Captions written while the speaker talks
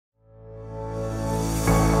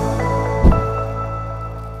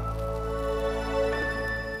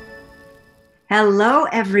Hello,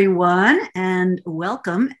 everyone, and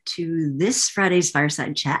welcome to this Friday's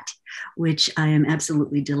Fireside Chat, which I am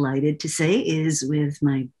absolutely delighted to say is with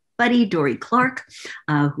my buddy, Dorie Clark,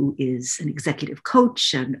 who is an executive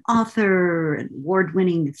coach, an author, an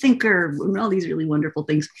award-winning thinker, and all these really wonderful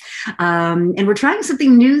things. And we're trying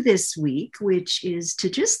something new this week, which is to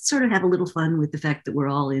just sort of have a little fun with the fact that we're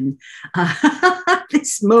all in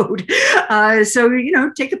this mode.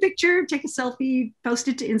 Take a picture, take a selfie, post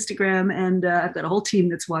it to Instagram, and I've got a whole team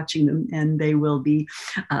that's watching them, and they will be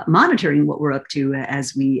monitoring what we're up to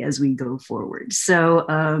as we go forward.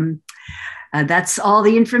 That's all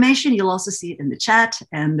the information. You'll also see it in the chat,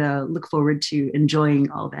 and look forward to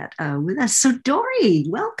enjoying all that with us. So, Dorie,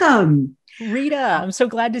 welcome. Rita, I'm so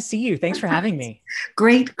glad to see you. Thanks for having me.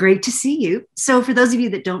 Great to see you. So for those of you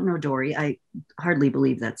that don't know Dorie, I hardly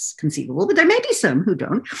believe that's conceivable, but there may be some who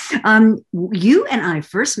don't. You and I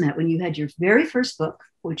first met when you had your very first book,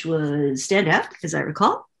 which was Stand Out, as I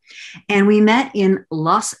recall. And we met in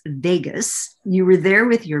Las Vegas. You were there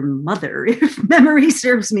with your mother, if memory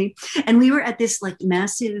serves me. And we were at this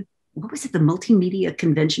massive, what was it, the multimedia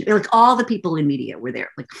convention? Like all the people in media were there,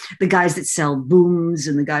 like the guys that sell booms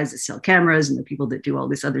and the guys that sell cameras and the people that do all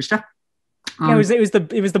this other stuff. Yeah, it was the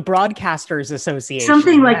Broadcasters Association.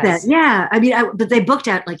 Something like that. Yeah. I mean, but they booked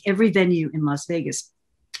out like every venue in Las Vegas.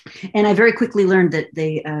 And I very quickly learned that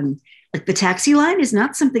they, like the taxi line is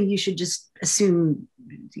not something you should just assume,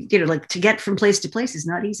 like to get from place to place is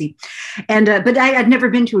not easy. And, but I'd never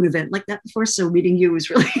been to an event like that before. So meeting you was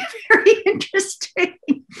really very interesting.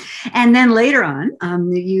 And then later on,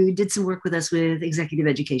 you did some work with us with executive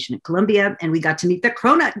education at Columbia, and we got to meet the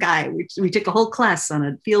Cronut guy. We took a whole class on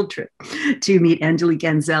a field trip to meet Angelique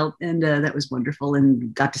Ansel, and that was wonderful,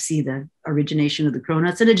 and got to see the origination of the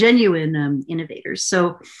Cronuts and a genuine innovator.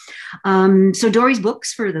 So Dorie's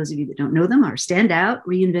books, for those of you that don't know them, are Stand Out,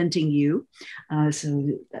 Reinventing You. So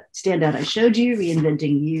Stand Out, I showed you.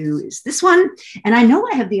 Reinventing You is this one, and I know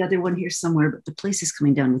I have the other one here somewhere, but the place is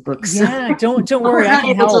coming down with books. Yeah, don't worry, I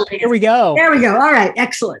can help. Here we go. There we go. All right,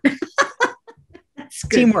 excellent. That's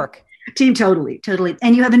good. Teamwork. Totally.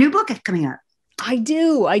 And you have a new book coming out. I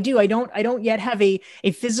do. I don't yet have a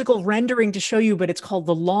physical rendering to show you, but it's called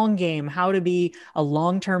The Long Game: How to Be a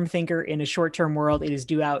Long-Term Thinker in a Short-Term World. It is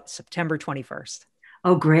due out September 21st.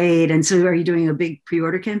 Oh, great. And so are you doing a big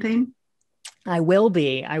pre-order campaign? I will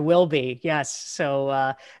be. Yes.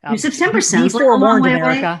 So September sounds like a long way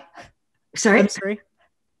America. Away. Sorry? I'm sorry.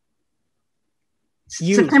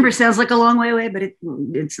 September sounds like a long way away, but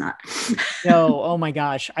it's not. No, oh my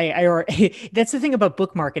gosh. That's the thing about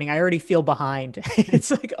book marketing. I already feel behind. It's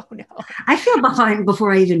like, oh no. I feel behind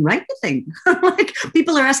before I even write the thing. Like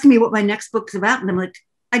people are asking me what my next book's about. And I'm like,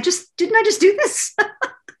 didn't I just do this?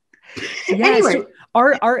 Yeah, anyway. So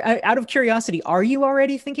are out of curiosity, are you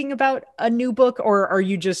already thinking about a new book, or are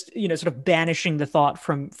you just, sort of banishing the thought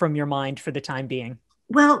from your mind for the time being?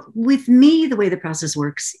 Well, with me, the way the process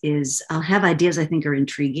works is I'll have ideas I think are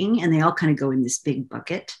intriguing, and they all kind of go in this big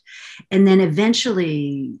bucket. And then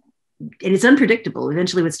eventually, and it's unpredictable,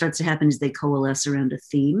 eventually what starts to happen is they coalesce around a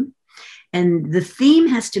theme. And the theme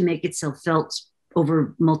has to make itself felt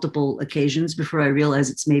over multiple occasions before I realize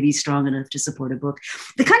it's maybe strong enough to support a book.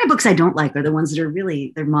 The kind of books I don't like are the ones that are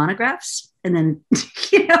they're monographs. And then,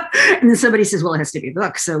 and then somebody says, well, it has to be a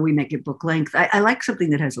book. So we make it book length. I like something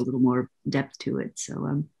that has a little more depth to it.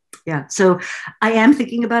 So, so I am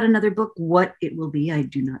thinking about another book. What it will be, I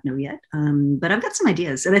do not know yet. But I've got some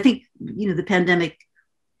ideas. And I think, the pandemic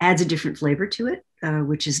adds a different flavor to it,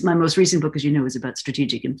 which is my most recent book, as you know, is about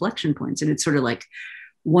strategic inflection points. And it's sort of like,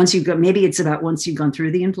 once you've gone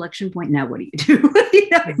through the inflection point, now what do you do?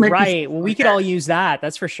 Right. Well, we could all use that.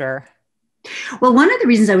 That's for sure. Well, one of the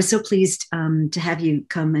reasons I was so pleased to have you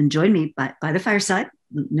come and join me by the Fireside.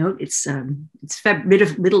 Note it's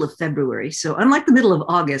middle of February, so unlike the middle of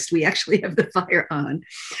August, we actually have the fire on.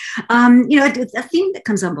 A theme that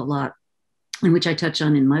comes up a lot, and which I touch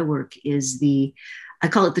on in my work, is I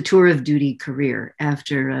call it the tour of duty career,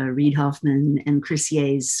 after Reid Hoffman and Chris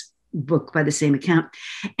Ye's book by the same account.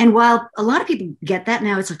 And while a lot of people get that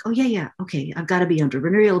now, it's like, oh yeah, okay, I've got to be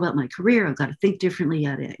entrepreneurial about my career. I've got to think differently,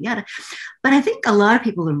 yada, yada. But I think a lot of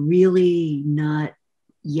people are really not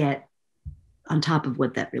yet on top of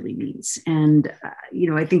what that really means. And,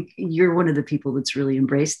 I think you're one of the people that's really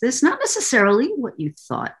embraced this, not necessarily what you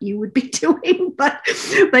thought you would be doing, but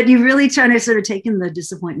you've really trying to sort of taken the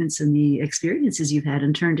disappointments and the experiences you've had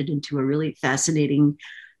and turned it into a really fascinating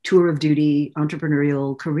tour of duty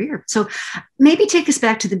entrepreneurial career. So maybe take us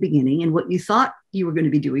back to the beginning and what you thought you were going to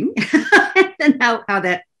be doing and how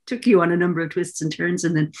that took you on a number of twists and turns,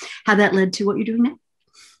 and then how that led to what you're doing now.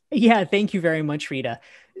 Yeah, thank you very much, Rita.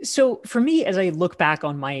 So for me, as I look back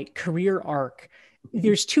on my career arc,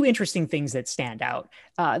 there's two interesting things that stand out.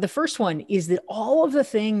 The first one is that all of the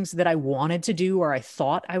things that I wanted to do or I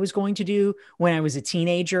thought I was going to do when I was a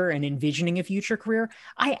teenager and envisioning a future career,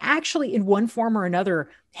 I actually, in one form or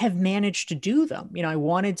another, have managed to do them. You know, I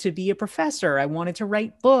wanted to be a professor. I wanted to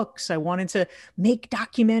write books. I wanted to make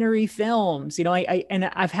documentary films. You know, and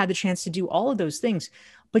I've had the chance to do all of those things.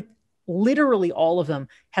 But literally all of them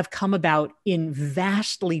have come about in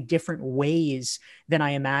vastly different ways than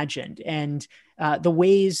I imagined. And the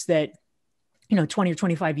ways that, 20 or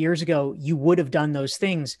 25 years ago, you would have done those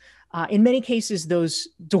things. In many cases, those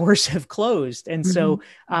doors have closed. And so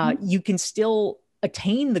you can still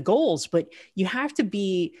attain the goals, but you have to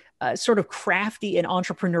be sort of crafty and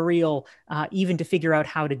entrepreneurial even to figure out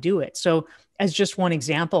how to do it. So as just one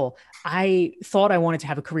example, I thought I wanted to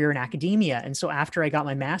have a career in academia. And so after I got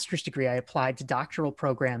my master's degree, I applied to doctoral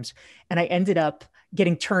programs and I ended up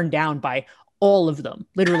getting turned down by all of them,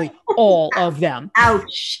 literally all of them.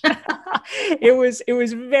 Ouch. It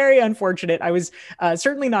was very unfortunate. I was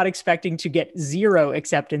certainly not expecting to get zero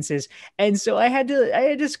acceptances. And so I had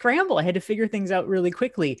to scramble. I had to figure things out really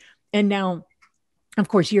quickly. And now, of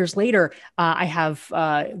course, years later, I have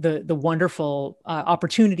the wonderful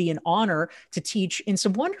opportunity and honor to teach in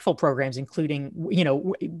some wonderful programs, including,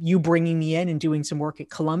 you bringing me in and doing some work at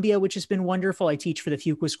Columbia, which has been wonderful. I teach for the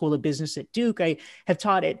Fuqua School of Business at Duke. I have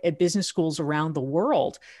taught at business schools around the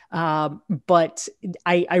world. But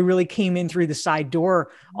I really came in through the side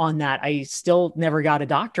door on that. I still never got a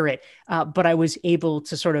doctorate, but I was able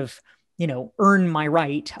to sort of earn my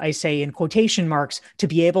right, I say in quotation marks, to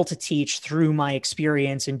be able to teach through my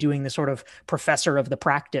experience and doing the sort of professor of the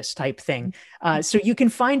practice type thing. So you can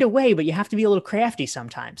find a way, but you have to be a little crafty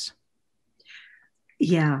sometimes.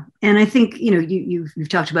 Yeah. And I think, you've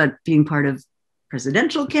talked about being part of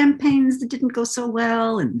presidential campaigns that didn't go so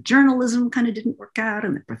well, and journalism kind of didn't work out,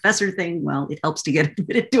 and the professor thing, well, it helps to get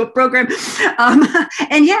admitted to a program.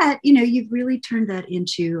 And yet, you've really turned that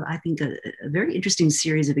into, I think, a very interesting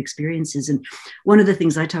series of experiences. And one of the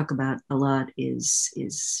things I talk about a lot is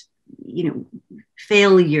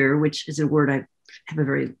failure, which is a word I have a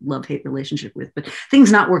very love-hate relationship with, but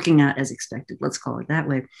things not working out as expected, let's call it that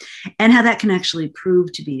way, and how that can actually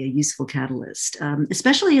prove to be a useful catalyst,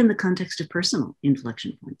 especially in the context of personal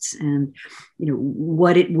inflection points, and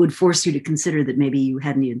what it would force you to consider that maybe you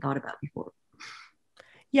hadn't even thought about before.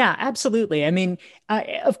 Yeah, absolutely. I mean,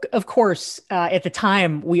 of course, at the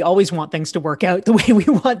time, we always want things to work out the way we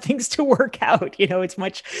want things to work out. It's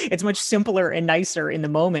much simpler and nicer in the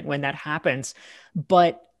moment when that happens.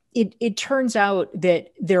 But it turns out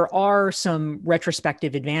that there are some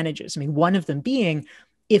retrospective advantages. I mean, one of them being,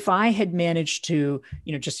 if I had managed to,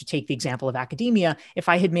 just to take the example of academia, if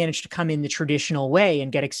I had managed to come in the traditional way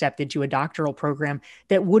and get accepted to a doctoral program,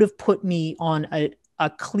 that would have put me on a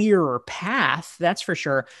clearer path, that's for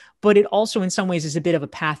sure. But it also in some ways is a bit of a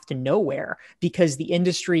path to nowhere, because the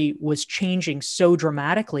industry was changing so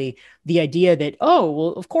dramatically. The idea that, oh,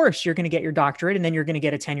 well, of course you're going to get your doctorate and then you're going to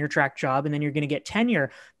get a tenure track job and then you're going to get tenure.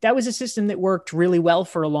 That was a system that worked really well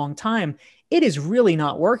for a long time. It is really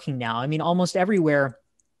not working now. I mean, almost everywhere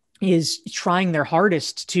is trying their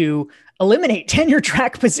hardest to eliminate tenure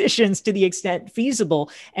track positions to the extent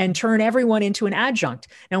feasible and turn everyone into an adjunct.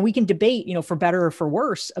 Now we can debate, for better or for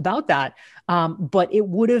worse about that. But it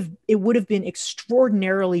would have been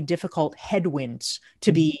extraordinarily difficult headwinds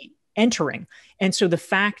to be entering. And so the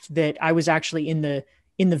fact that I was actually in the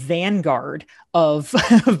vanguard of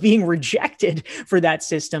being rejected for that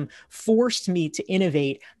system forced me to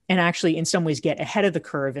innovate and actually in some ways get ahead of the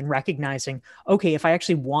curve and recognizing, okay, if I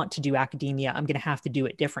actually want to do academia, I'm going to have to do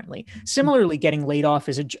it differently. Similarly, getting laid off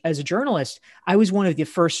as a journalist, I was one of the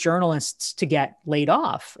first journalists to get laid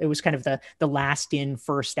off. It was kind of the last in,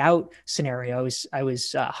 first out scenario. I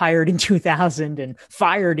was hired in 2000 and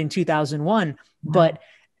fired in 2001, but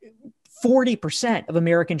 40% of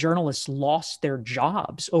American journalists lost their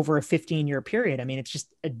jobs over a 15-year period. I mean, it's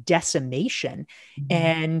just a decimation.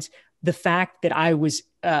 And the fact that I was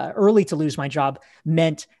early to lose my job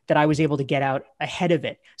meant that I was able to get out ahead of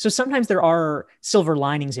it. So sometimes there are silver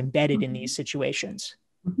linings embedded in these situations.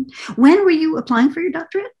 When were you applying for your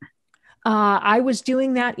doctorate? I was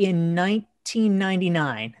doing that in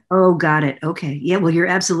 1999. Oh, got it. Okay. Yeah, well, you're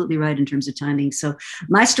absolutely right in terms of timing. So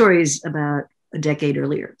my story is about a decade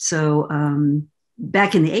earlier. So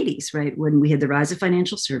back in the 80s, right, when we had the rise of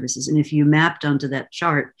financial services. And if you mapped onto that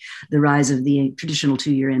chart the rise of the traditional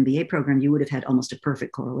 2-year MBA program, you would have had almost a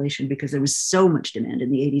perfect correlation because there was so much demand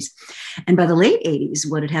in the 80s. And by the late 80s,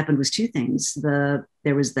 what had happened was two things.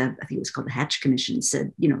 There was I think it was called the Hatch Commission,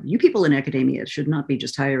 said, you people in academia should not be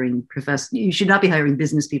just hiring professors. You should not be hiring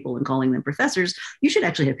business people and calling them professors. You should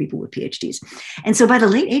actually have people with PhDs. And so by the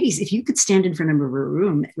late 80s, if you could stand in front of a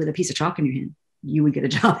room with a piece of chalk in your hand, you would get a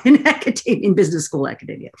job in academia, in business school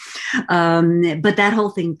academia. But that whole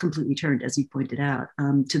thing completely turned, as you pointed out,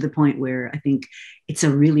 to the point where I think it's a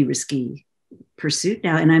really risky pursuit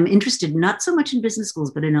now. And I'm interested not so much in business schools,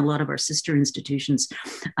 but in a lot of our sister institutions.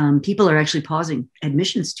 People are actually pausing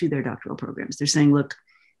admissions to their doctoral programs. They're saying, look,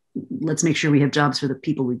 let's make sure we have jobs for the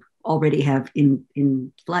people we already have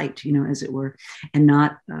in flight, as it were, and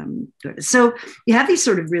not. So you have these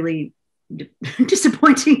sort of really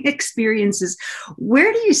disappointing experiences.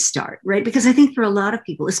 Where do you start, right? Because I think for a lot of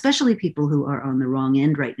people, especially people who are on the wrong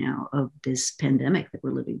end right now of this pandemic that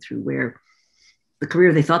we're living through, where the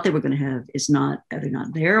career they thought they were going to have is either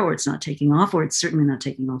not there, or it's not taking off, or it's certainly not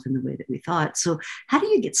taking off in the way that we thought. So how do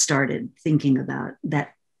you get started thinking about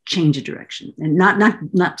that change of direction and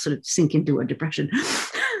not sort of sink into a depression?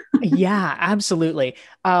 Yeah, absolutely.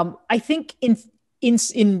 I think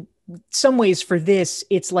in some ways for this,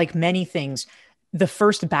 it's like many things. The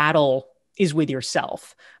first battle is with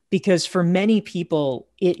yourself, because for many people,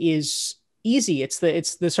 it is easy. It's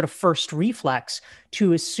the sort of first reflex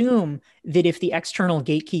to assume that if the external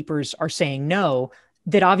gatekeepers are saying no,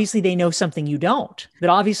 that obviously they know something you don't, that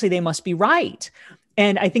obviously they must be right.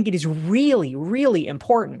 And I think it is really, really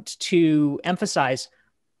important to emphasize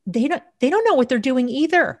they don't know what they're doing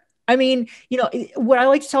either. I mean, what I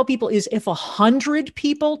like to tell people is if 100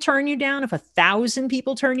 people turn you down, if 1,000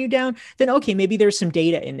 people turn you down, then okay, maybe there's some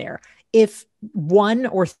data in there. If one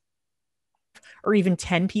or even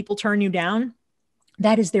 10 people turn you down,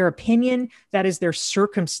 that is their opinion, that is their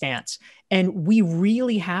circumstance. And we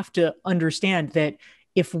really have to understand that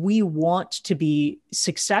if we want to be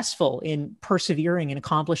successful in persevering and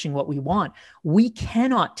accomplishing what we want, we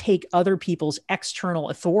cannot take other people's external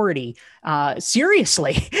authority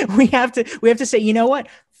seriously. We have to say, you know what?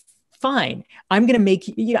 Fine, I'm going to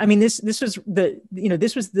make. I mean, this was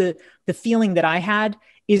the feeling that I had,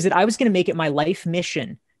 is that I was going to make it my life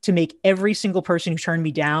mission to make every single person who turned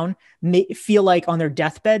me down feel like on their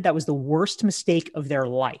deathbed that was the worst mistake of their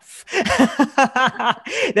life.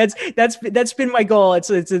 That's been my goal. It's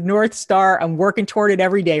a North Star. I'm working toward it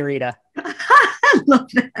every day, Rita. I love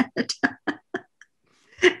that.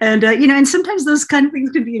 And and sometimes those kind of things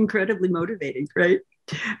can be incredibly motivating, right?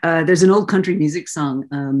 There's an old country music song,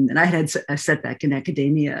 and I had a setback in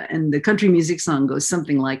academia, and the country music song goes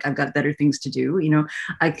something like, "I've got better things to do.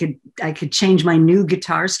 I could change my new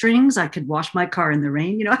guitar strings. I could wash my car in the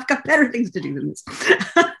rain. I've got better things to do than this."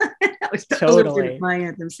 That was totally my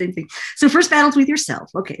anthem. Same thing. So first battles with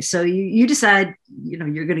yourself. Okay, so you decide,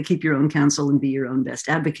 you're going to keep your own counsel and be your own best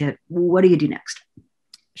advocate. What do you do next?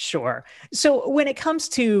 Sure. So when it comes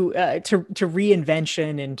to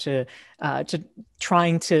reinvention and to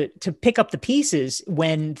trying to pick up the pieces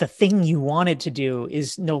when the thing you wanted to do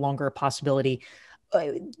is no longer a possibility,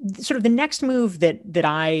 sort of the next move that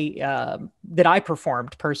I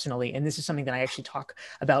performed personally, and this is something that I actually talk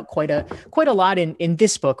about quite a lot in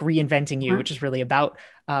this book, Reinventing You, which is really about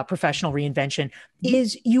professional reinvention,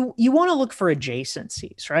 is you want to look for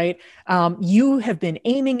adjacencies, right? You have been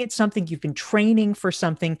aiming at something, you've been training for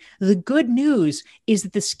something. The good news is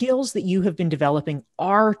that the skills that you have been developing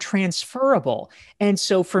are transferable. And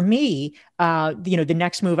so for me, the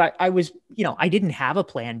next move, I was, I didn't have a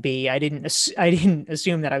plan B. I didn't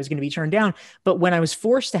assume that I was going to be turned down. But when I was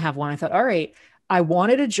forced to have one, I thought, all right, I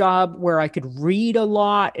wanted a job where I could read a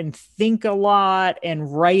lot and think a lot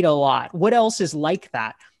and write a lot. What else is like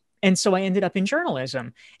that? And so I ended up in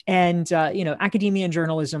journalism, and, academia and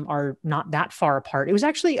journalism are not that far apart. It was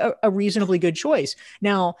actually a reasonably good choice.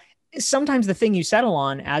 Now, sometimes the thing you settle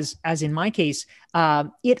on, as in my case,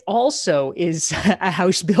 it also is a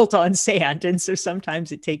house built on sand. And so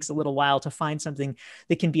sometimes it takes a little while to find something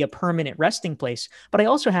that can be a permanent resting place. But I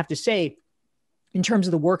also have to say, in terms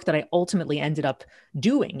of the work that I ultimately ended up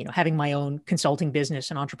doing, having my own consulting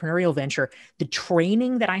business and entrepreneurial venture, the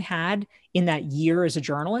training that I had in that year as a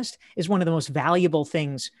journalist is one of the most valuable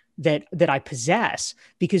things that I possess,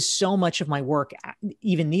 because so much of my work,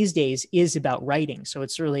 even these days, is about writing. So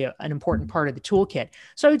it's really an important part of the toolkit.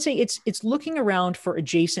 So I would say it's looking around for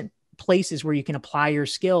adjacent places where you can apply your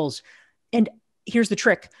skills. And here's the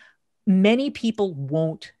trick. Many people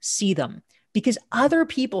won't see them, because other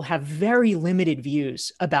people have very limited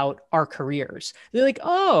views about our careers. They're like,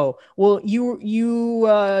 oh, well, you're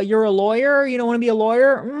a lawyer. You don't want to be a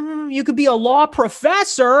lawyer. You could be a law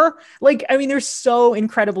professor. Like, I mean, they're so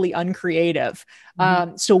incredibly uncreative.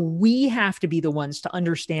 So we have to be the ones to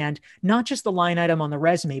understand not just the line item on the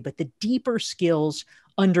resume, but the deeper skills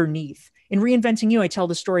underneath. In Reinventing You, I tell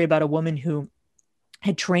the story about a woman who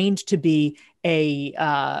had trained to be a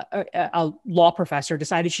law professor,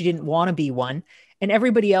 decided she didn't want to be one. And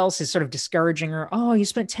everybody else is sort of discouraging her. Oh, you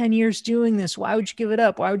spent 10 years doing this. Why would you give it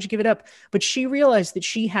up? Why would you give it up? But she realized that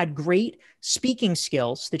she had great speaking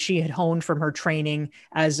skills that she had honed from her training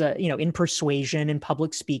as in persuasion and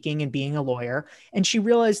public speaking and being a lawyer. And she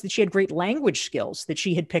realized that she had great language skills that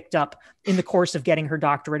she had picked up in the course of getting her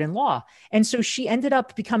doctorate in law. And so she ended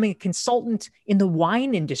up becoming a consultant in the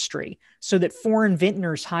wine industry so that foreign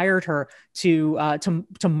vintners hired her to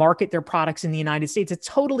market their products in the United States. It's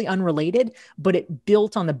totally unrelated, but it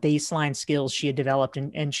built on the baseline skills she had developed,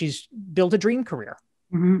 and she's built a dream career.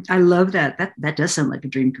 I love that. That does sound like a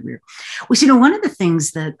dream career. Well, so, one of the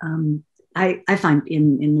things that I find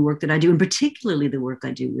in the work that I do, and particularly the work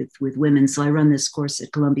I do with women. So I run this course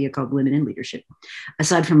at Columbia called Women in Leadership,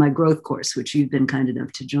 aside from my growth course, which you've been kind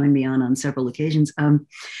enough to join me on several occasions.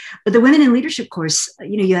 But the Women in Leadership course,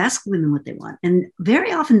 you ask women what they want. And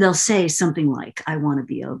very often they'll say something like, I want to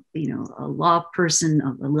be a law person,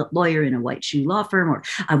 a lawyer in a white shoe law firm, or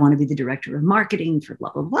I want to be the director of marketing for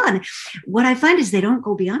blah, blah, blah. And what I find is they don't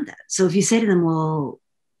go beyond that. So if you say to them, well,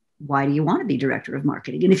 why do you want to be director of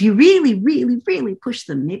marketing? And if you really, really, really push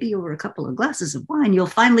them, maybe over a couple of glasses of wine, you'll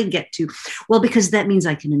finally get to, well, because that means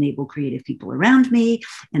I can enable creative people around me,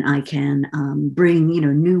 and I can bring,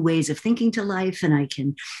 new ways of thinking to life, and I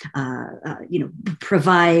can,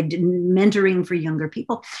 provide mentoring for younger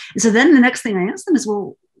people. And so then the next thing I ask them is,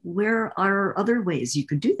 well, where are other ways you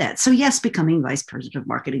could do that? So yes, becoming vice president of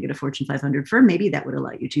marketing at a Fortune 500 firm, maybe that would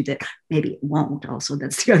allow you to that. Maybe it won't. Also,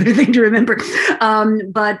 that's the other thing to remember.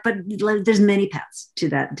 But there's many paths to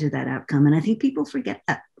that outcome, and I think people forget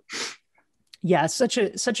that. Yeah, such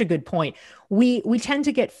a good point. We tend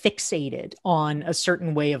to get fixated on a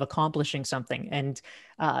certain way of accomplishing something, and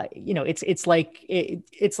it's like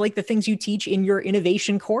the things you teach in your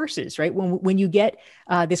innovation courses, right? When you get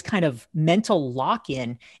this kind of mental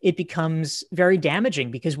lock-in, it becomes very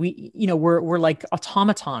damaging, because we're like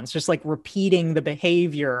automatons, just like repeating the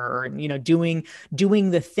behavior and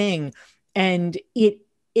doing the thing, and it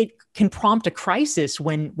can prompt a crisis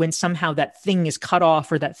when somehow that thing is cut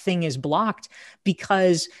off or that thing is blocked,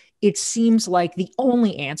 because it seems like the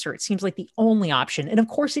only answer. It seems like the only option. And of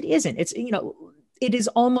course it isn't. It is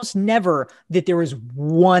almost never that there is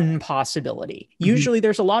one possibility. Mm-hmm. Usually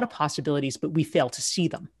there's a lot of possibilities, but we fail to see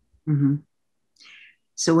them. Mm-hmm.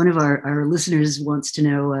 So one of our listeners wants to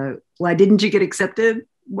know, why didn't you get accepted?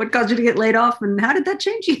 What caused you to get laid off, and how did that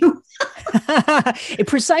change you?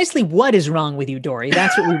 Precisely what is wrong with you, Dorie?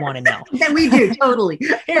 That's what we want to know. That we do, totally.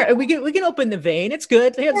 Here, we can open the vein. It's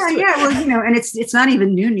good. Yeah. Well, and it's not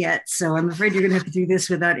even noon yet, so I'm afraid you're going to have to do this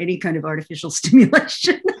without any kind of artificial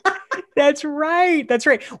stimulation. That's right.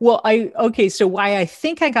 Well, so why I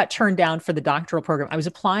think I got turned down for the doctoral program,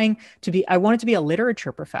 I wanted to be a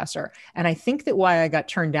literature professor. And I think that why I got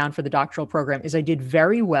turned down for the doctoral program is I did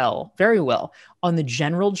very well on the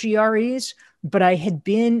general GREs, but I had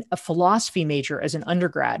been a philosophy major as an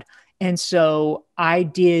undergrad. And so I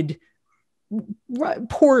did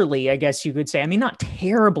poorly, I guess you could say. I mean, not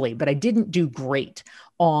terribly, but I didn't do great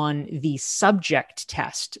on the subject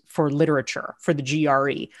test for literature for the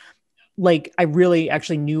GRE. Like, I really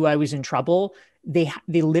actually knew I was in trouble. They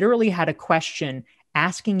literally had a question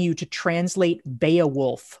asking you to translate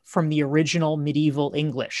Beowulf from the original medieval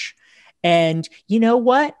English. And you know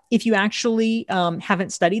what? If you actually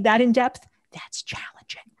haven't studied that in depth, that's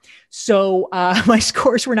challenging. So my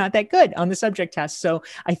scores were not that good on the subject test. So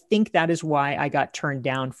I think that is why I got turned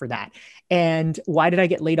down for that. And why did I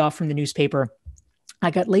get laid off from the newspaper? I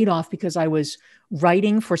got laid off because I was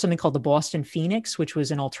writing for something called the Boston Phoenix, which was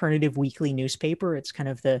an alternative weekly newspaper. It's kind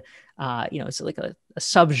of the, it's like a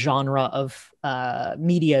subgenre of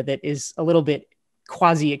media that is a little bit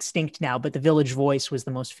quasi extinct now, but the Village Voice was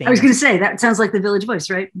the most famous. I was going to say, that sounds like the Village Voice,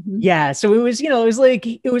 right? Mm-hmm. Yeah. So it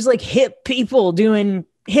was like hip people doing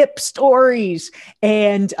hip stories,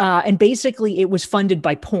 and basically it was funded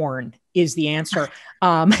by porn. is the answer.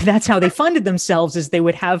 That's how they funded themselves, is they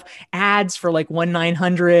would have ads for like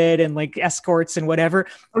 1-900 and like escorts and whatever.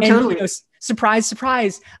 Oh, And, totally. surprise,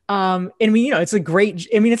 surprise. And it's a great,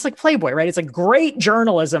 it's like Playboy, right? It's like great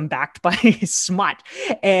journalism backed by smut.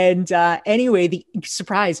 And anyway,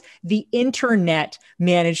 the internet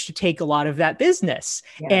managed to take a lot of that business.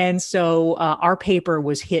 Yeah. And so our paper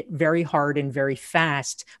was hit very hard and very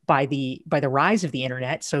fast by the rise of the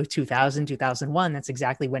internet. So 2000, 2001, that's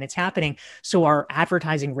exactly when it's happening. So our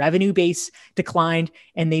advertising revenue base declined,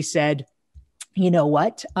 and they said, you know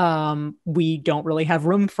what? We don't really have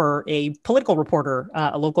room for a political reporter,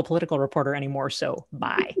 a local political reporter anymore. So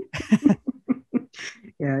bye.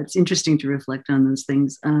 Yeah, it's interesting to reflect on those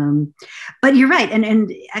things. But you're right.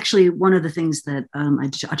 And actually, one of the things that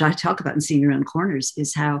I talk about in Seeing Around Corners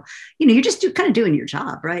is how, you're just kind of doing your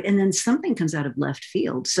job, right? And then something comes out of left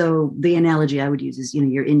field. So the analogy I would use is,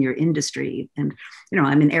 you're in your industry, and,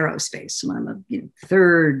 I'm in aerospace. When I'm a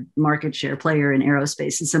third market share player in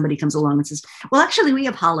aerospace, and somebody comes along and says, well, actually, we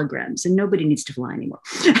have holograms and nobody needs to fly anymore.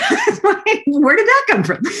 Where did that come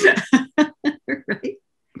from? Right?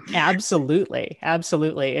 Absolutely.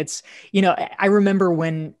 It's, I remember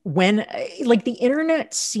when like the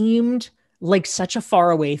internet seemed like such a far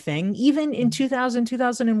away thing, even in 2000,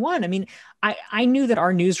 2001. I mean, I knew that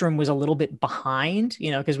our newsroom was a little bit behind,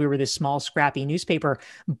 because we were this small, scrappy newspaper,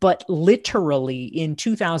 but literally in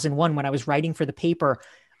 2001, when I was writing for the paper,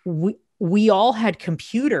 we all had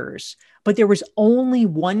computers, but there was only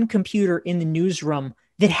one computer in the newsroom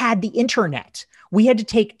that had the internet. We had to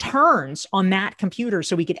take turns on that computer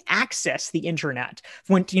so we could access the internet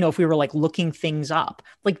when, if we were like looking things up.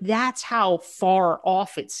 Like, that's how far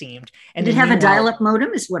off it seemed. And did it have a dial-up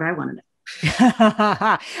modem is what I want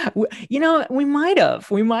to know. We might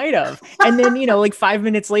have. And then, like 5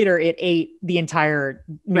 minutes later, it ate the entire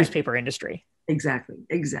newspaper industry. Exactly.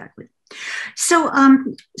 So,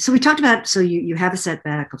 so we talked about, so you have a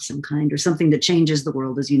setback of some kind or something that changes the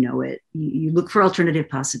world as you know it. You look for alternative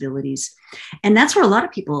possibilities. And that's where a lot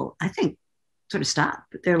of people, I think, sort of stop.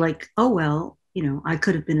 They're like, oh, well, I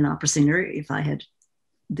could have been an opera singer if I had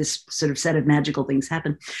this sort of set of magical things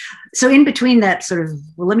happen. So in between that sort of,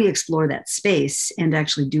 well, let me explore that space and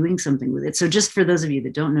actually doing something with it. So just for those of you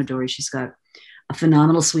that don't know Dorie, she's got a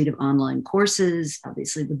phenomenal suite of online courses,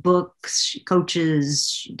 obviously the books, she coaches,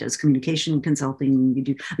 she does communication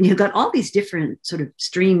consulting. You've got all these different sort of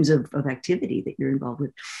streams of activity that you're involved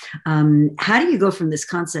with. How do you go from this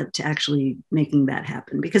concept to actually making that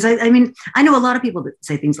happen? Because I know a lot of people that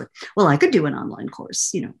say things like, well, I could do an online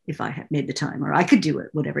course, if I had made the time, or I could do it,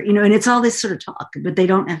 whatever, and it's all this sort of talk, but they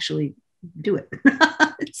don't actually do it.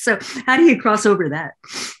 So how do you cross over that?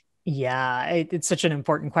 Yeah, it's such an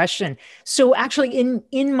important question. So actually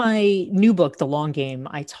in my new book, The Long Game,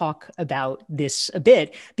 I talk about this a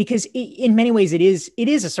bit because in many ways it is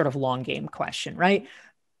a sort of long game question, right?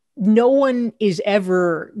 No one is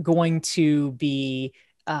ever going to be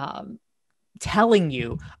telling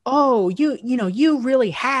you, oh, you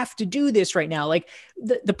really have to do this right now. Like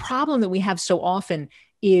the problem that we have so often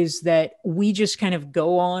is that we just kind of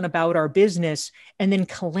go on about our business, and then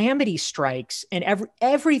calamity strikes and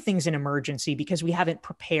everything's an emergency because we haven't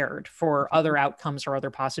prepared for other outcomes or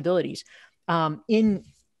other possibilities.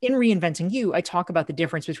 In Reinventing You, I talk about the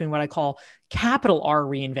difference between what I call capital R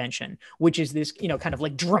reinvention, which is this, kind of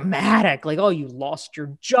like dramatic, like, oh, you lost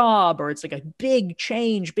your job, or it's like a big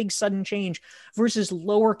change, big sudden change, versus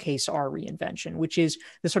lowercase r reinvention, which is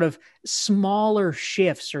the sort of smaller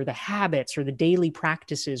shifts or the habits or the daily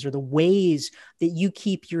practices or the ways that you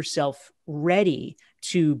keep yourself ready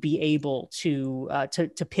to be able to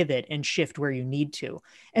pivot and shift where you need to.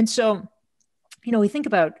 And so, we think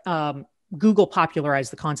about, Google popularized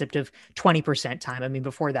the concept of 20% time. I mean,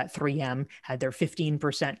 before that, 3M had their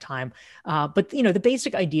 15% time. But the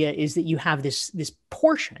basic idea is that you have this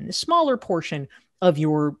portion, this smaller portion of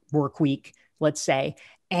your work week, let's say,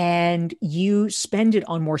 and you spend it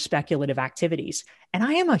on more speculative activities. And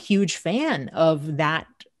I am a huge fan of that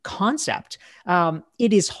concept.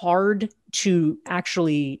 It is hard to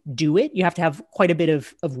actually do it. You have to have quite a bit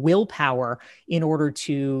of willpower in order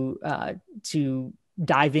to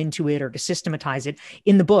dive into it or to systematize it.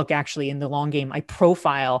 In the book, actually, in The Long Game, I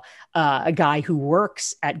profile a guy who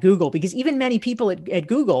works at Google, because even many people at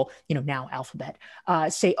Google, now Alphabet,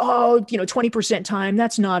 say, oh, 20% time,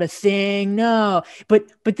 that's not a thing. No, but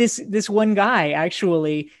this one guy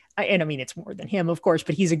actually, and I mean, it's more than him, of course,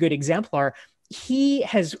 but he's a good exemplar. He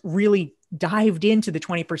has really dived into the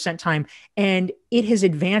 20% time, and it has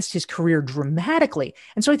advanced his career dramatically.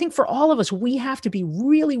 And so I think for all of us, we have to be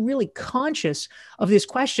really, really conscious of this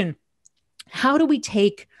question. How do we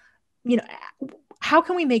take, how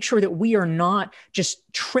can we make sure that we are not just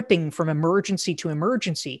tripping from emergency to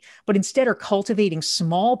emergency, but instead are cultivating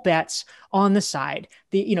small bets on the side?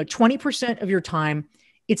 20% of your time,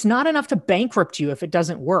 it's not enough to bankrupt you if it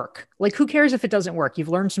doesn't work. Like, who cares if it doesn't work? You've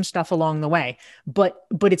learned some stuff along the way, but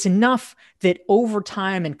it's enough that over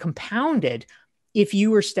time and compounded, if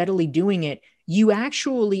you are steadily doing it, you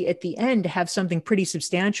actually at the end have something pretty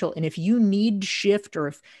substantial. And if you need to shift,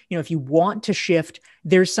 or if you want to shift,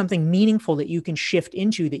 there's something meaningful that you can shift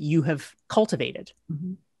into that you have cultivated.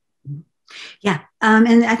 Mm-hmm. Yeah.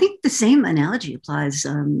 And I think the same analogy applies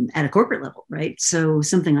at a corporate level, right? So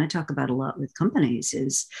something I talk about a lot with companies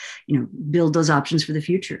is, build those options for the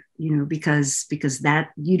future, because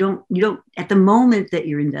that you don't at the moment that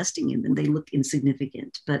you're investing in them, they look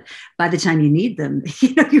insignificant, but by the time you need them,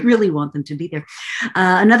 you really want them to be there.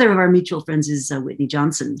 Another of our mutual friends is Whitney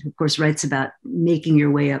Johnson, who of course writes about making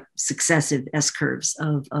your way up successive S curves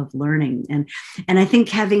of learning. And I think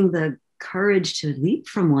having the courage to leap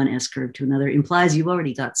from one S curve to another implies you've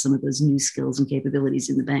already got some of those new skills and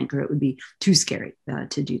capabilities in the bank, or it would be too scary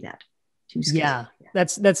to do that. Yeah,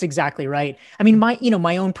 that's exactly right. I mean,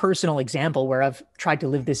 my own personal example where I've tried to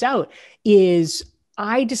live this out is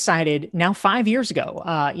I decided now 5 years ago,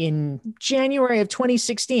 in January of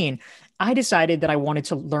 2016, I decided that I wanted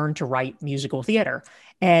to learn to write musical theater.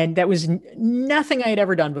 And that was nothing I had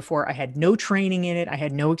ever done before. I had no training in it. I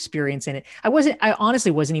had no experience in it. I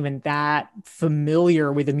honestly wasn't even that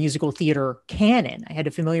familiar with the musical theater canon. I had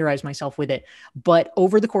to familiarize myself with it. But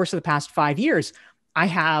over the course of the past 5 years, I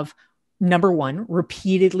have, number one,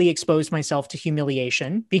 repeatedly exposed myself to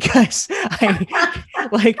humiliation because I'm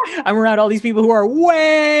around all these people who are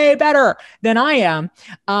way better than I am.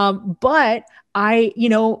 But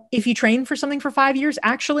if you train for something for 5 years,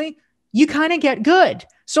 actually, you kind of get good.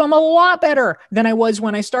 So I'm a lot better than I was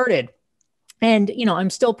when I started. And, I'm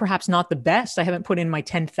still perhaps not the best. I haven't put in my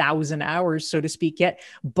 10,000 hours, so to speak, yet,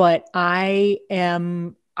 but I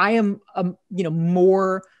am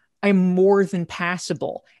more than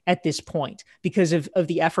passable at this point because of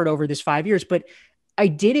the effort over this 5 years. But I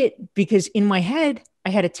did it because in my head, I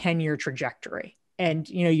had a 10-year trajectory, and,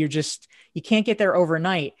 you can't get there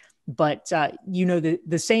overnight. But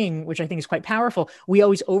the saying, which I think is quite powerful, we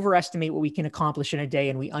always overestimate what we can accomplish in a day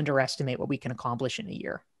and we underestimate what we can accomplish in a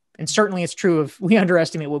year. And certainly it's true of we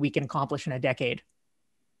underestimate what we can accomplish in a decade.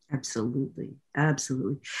 Absolutely.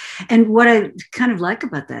 Absolutely. And what I kind of like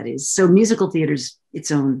about that is, so musical theater's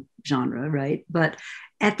its own genre, right? But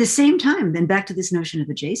at the same time, then back to this notion of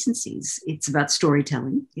adjacencies, it's about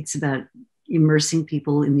storytelling. It's about immersing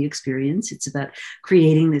people in the experience. It's about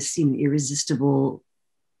creating this, irresistible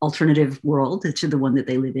alternative world to the one that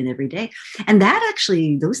they live in every day. And that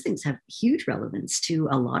actually, those things have huge relevance to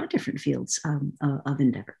a lot of different fields of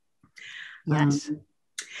endeavor. Yes.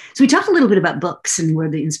 So we talked a little bit about books and where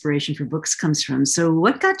the inspiration for books comes from. So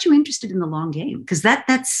what got you interested in the long game? Because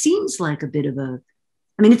that seems like a bit of a,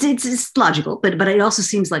 I mean, it's logical, but it also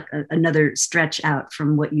seems like another stretch out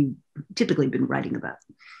from what you've typically been writing about.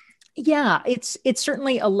 Yeah, it's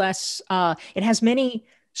certainly a less, it has many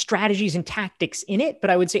strategies and tactics in it, but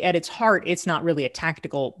I would say at its heart, it's not really a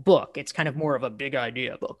tactical book. It's kind of more of a big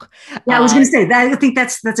idea book. Yeah, I was going to say that. I think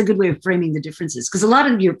that's a good way of framing the differences, because a lot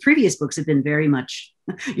of your previous books have been very much,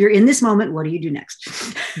 you're in this moment, what do you do next?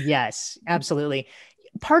 Yes, absolutely.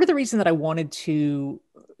 Part of the reason that I wanted to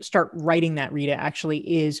start writing that, Rita, actually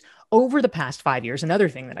is over the past 5 years, another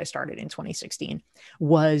thing that I started in 2016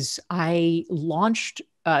 was I launched,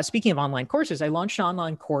 speaking of online courses, I launched an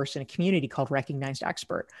online course in a community called Recognized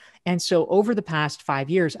Expert. And so over the past 5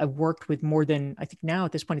 years, I've worked with more than, I think now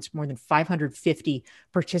at this point, it's more than 550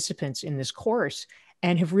 participants in this course,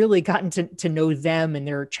 and have really gotten to know them and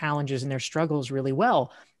their challenges and their struggles really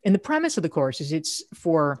well. And the premise of the course is it's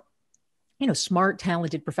for smart,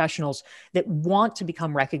 talented professionals that want to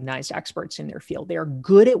become recognized experts in their field. They are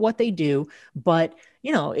good at what they do, but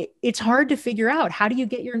it's hard to figure out, how do you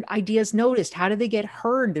get your ideas noticed? How do they get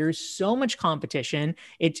heard? There's so much competition.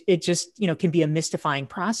 It just, can be a mystifying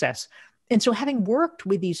process. And so having worked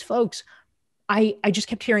with these folks, I just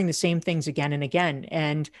kept hearing the same things again and again.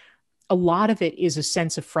 And a lot of it is a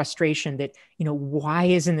sense of frustration that, why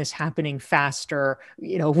isn't this happening faster?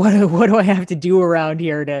 What do I have to do around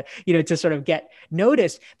here to, to sort of get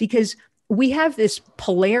noticed? Because we have this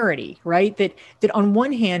polarity, right? That on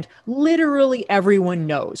one hand, literally everyone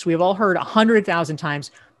knows. We've all heard 100,000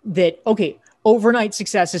 times that, okay, overnight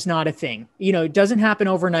success is not a thing. It doesn't happen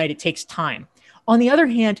overnight. It takes time. On the other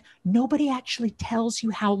hand, nobody actually tells you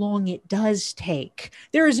how long it does take.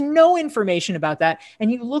 There is no information about that.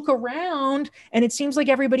 And you look around and it seems like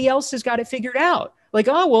everybody else has got it figured out. Like,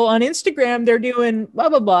 oh, well, on Instagram, they're doing blah,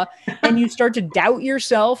 blah, blah. And you start to doubt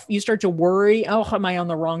yourself. You start to worry, oh, am I on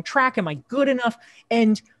the wrong track? Am I good enough?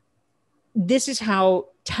 And this is how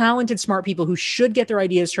talented, smart people who should get their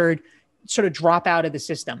ideas heard sort of drop out of the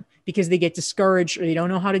system because they get discouraged or they don't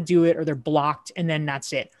know how to do it or they're blocked. And then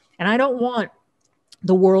that's it. And I don't want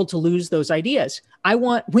the world to lose those ideas.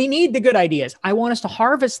 We need the good ideas. I want us to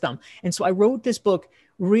harvest them. And so I wrote this book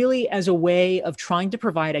really as a way of trying to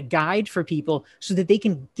provide a guide for people so that they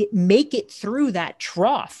can make it through that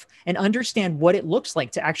trough and understand what it looks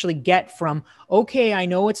like to actually get from, okay, I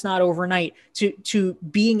know it's not overnight, to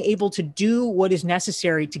being able to do what is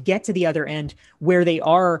necessary to get to the other end where they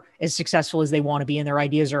are as successful as they want to be and their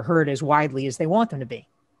ideas are heard as widely as they want them to be.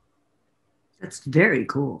 That's very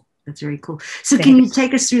cool. That's very cool. So can you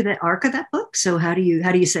take us through the arc of that book? So how do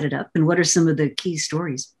you set it up and what are some of the key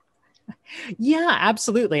stories? Yeah,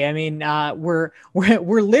 absolutely. I mean, we're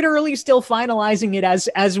literally still finalizing it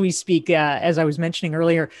as we speak. As I was mentioning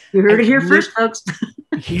earlier, you heard it here first, folks.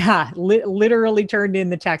 Yeah, literally turned in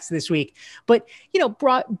the text this week. But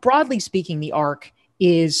broadly speaking, the arc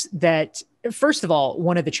is that first of all,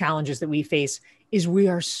 one of the challenges that we face is we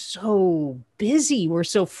are so busy, we're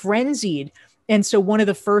so frenzied, and so one of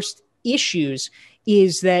the first issues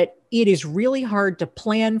is that it is really hard to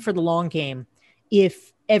plan for the long game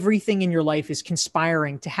if everything in your life is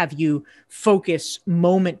conspiring to have you focus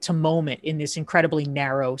moment to moment in this incredibly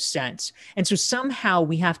narrow sense. And so somehow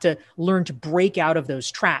we have to learn to break out of those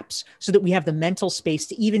traps so that we have the mental space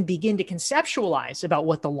to even begin to conceptualize about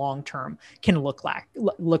what the long term can look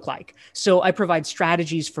like. So I provide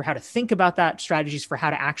strategies for how to think about that, strategies for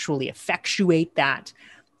how to actually effectuate that.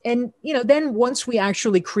 And then once we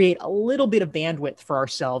actually create a little bit of bandwidth for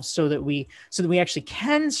ourselves so that we actually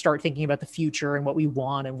can start thinking about the future and what we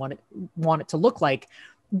want and want it to look like,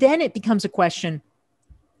 then it becomes a question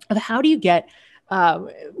of how do you get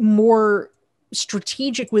more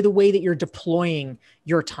strategic with the way that you're deploying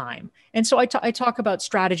your time. And so I talk about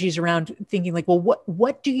strategies around thinking like, well,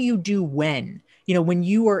 what do you do when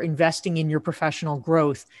you are investing in your professional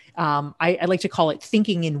growth? I like to call it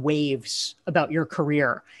thinking in waves about your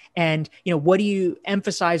career. And, what do you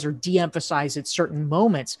emphasize or de-emphasize at certain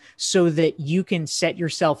moments so that you can set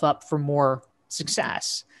yourself up for more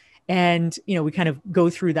success? And, we kind of go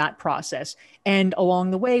through that process. And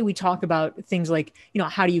along the way, we talk about things like,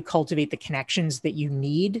 how do you cultivate the connections that you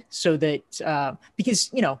need so that,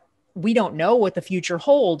 because, we don't know what the future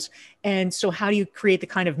holds. And so how do you create the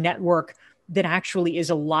kind of network that actually is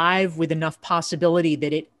alive with enough possibility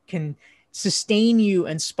that it can sustain you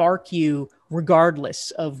and spark you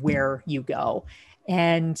regardless of where you go?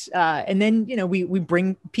 And then, we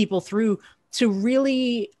bring people through to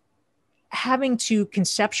really having to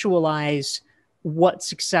conceptualize what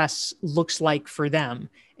success looks like for them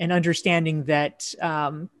and understanding that,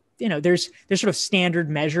 there's sort of standard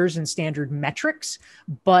measures and standard metrics,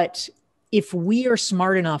 but if we are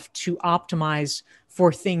smart enough to optimize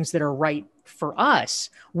for things that are right for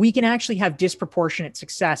us, we can actually have disproportionate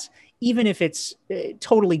success, even if it's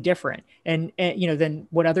totally different and than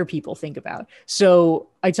what other people think about. So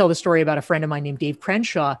I tell the story about a friend of mine named Dave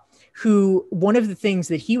Crenshaw, who one of the things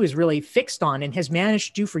that he was really fixed on and has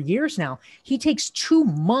managed to do for years now, he takes 2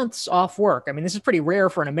 months off work. I mean, this is pretty rare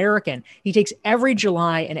for an American. He takes every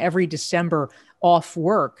July and every December off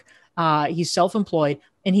work. He's self-employed,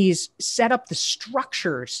 and he's set up the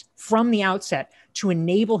structures from the outset to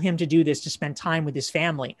enable him to do this, to spend time with his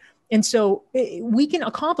family. And so we can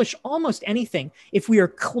accomplish almost anything if we are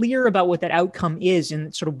clear about what that outcome is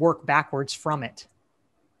and sort of work backwards from it.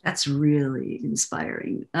 That's really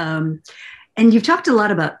inspiring. And you've talked a lot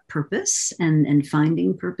about purpose and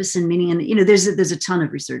finding purpose and meaning. And, there's a ton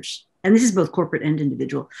of research, and this is both corporate and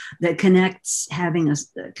individual, that connects having a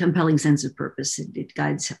compelling sense of purpose. It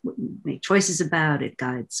guides what you make choices about. It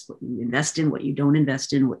guides what you invest in, what you don't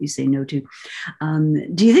invest in, what you say no to.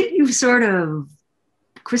 Do you think you've sort of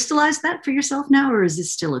crystallized that for yourself now, or is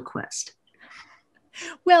this still a quest?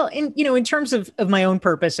 Well, in terms of my own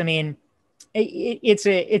purpose, I mean, it's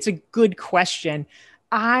a good question.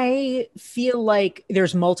 I feel like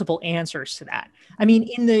there's multiple answers to that. I mean,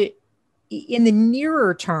 in the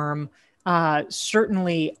nearer term,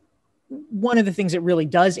 certainly one of the things that really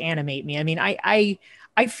does animate me. I mean, I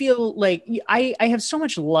feel like I have so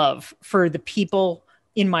much love for the people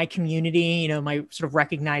in my community, my sort of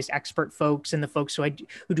recognized expert folks and the folks who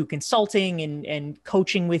do consulting and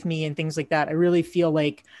coaching with me and things like that. I really feel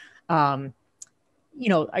like,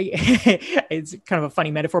 it's kind of a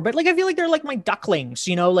funny metaphor, but like, I feel like they're like my ducklings,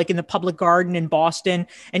 like in the public garden in Boston,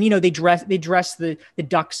 and, they dress the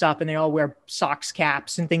ducks up and they all wear socks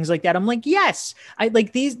caps and things like that. I'm like, yes, I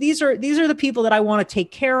like these are the people that I want to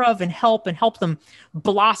take care of and help them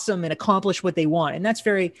blossom and accomplish what they want. And that's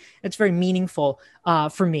very meaningful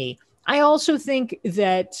for me. I also think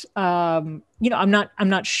that, I'm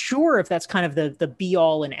not sure if that's kind of the be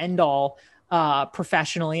all and end all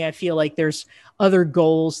professionally. I feel like there's other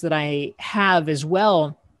goals that I have as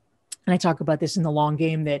well. And I talk about this in the long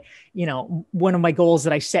game that, one of my goals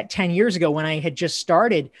that I set 10 years ago when I had just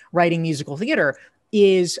started writing musical theater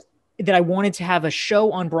is that I wanted to have a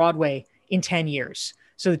show on Broadway in 10 years.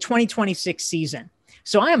 So the 2026 season.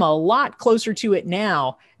 So I am a lot closer to it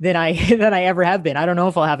now than I ever have been. I don't know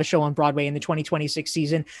if I'll have a show on Broadway in the 2026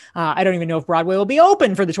 season. I don't even know if Broadway will be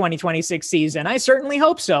open for the 2026 season. I certainly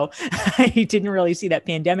hope so. I didn't really see that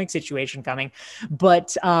pandemic situation coming,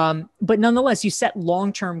 but nonetheless, you set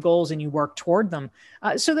long-term goals and you work toward them.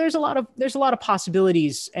 So there's a lot of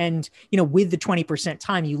possibilities, and with the 20%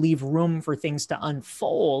 time, you leave room for things to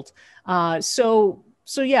unfold.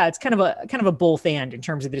 So yeah, it's kind of a both and in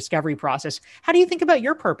terms of the discovery process. How do you think about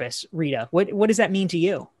your purpose, Rita? What does that mean to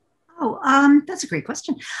you? Oh, that's a great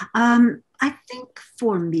question. I think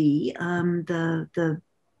for me, the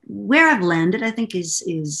where I've landed, I think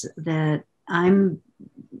is that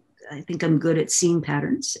I think I'm good at seeing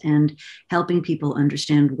patterns and helping people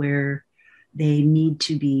understand where they need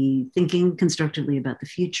to be thinking constructively about the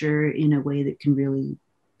future in a way that can really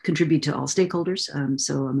contribute to all stakeholders.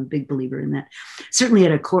 So I'm a big believer in that. Certainly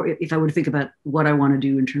at a core, if I were to think about what I want to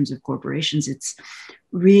do in terms of corporations, it's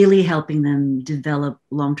really helping them develop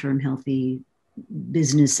long-term healthy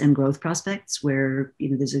business and growth prospects where,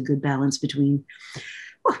 there's a good balance between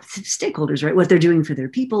stakeholders, right? What they're doing for their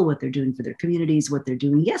people, what they're doing for their communities, what they're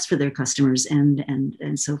doing, yes, for their customers and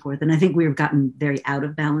so forth. And I think we've gotten very out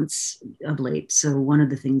of balance of late. So one of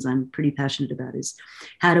the things I'm pretty passionate about is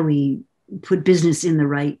how do we put business in the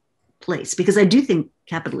right place? Because I do think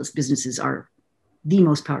capitalist businesses are the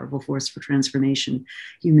most powerful force for transformation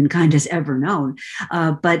humankind has ever known.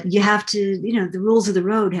 But you have to, the rules of the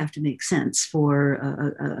road have to make sense for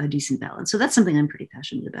a decent balance. So that's something I'm pretty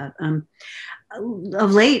passionate about.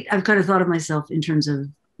 Of late, I've kind of thought of myself in terms of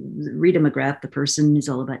Rita McGrath, the person is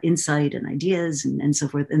all about insight and ideas and so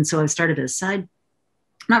forth. And so I've started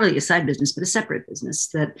not really a side business, but a separate business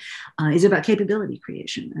that is about capability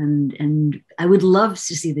creation. And I would love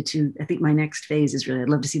to see the two. I think my next phase is really, I'd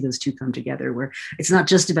love to see those two come together where it's not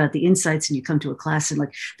just about the insights and you come to a class and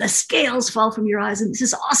like the scales fall from your eyes and this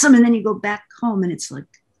is awesome. And then you go back home and it's like,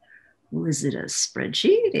 well, is it a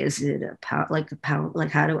spreadsheet? Is it a power, like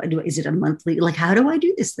how do I do it? Is it a monthly, like, how do I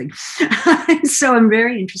do this thing? So I'm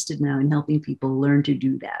very interested now in helping people learn to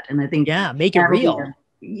do that. And I think, yeah, make it real.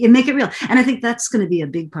 Make it real. And I think that's going to be a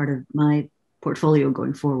big part of my portfolio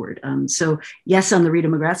going forward. So yes, on the Rita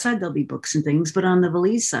McGrath side, there'll be books and things, but on the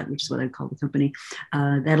Valise side, which is what I call the company,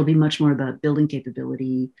 that'll be much more about building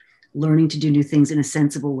capability, learning to do new things in a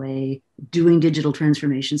sensible way, doing digital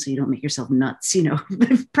transformation so you don't make yourself nuts,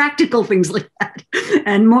 practical things like that.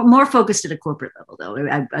 And more focused at a corporate level,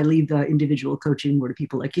 though. I leave the individual coaching more to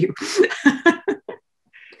people like you.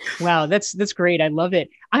 Wow, that's great. I love it.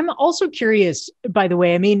 I'm also curious, by the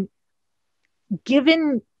way, I mean,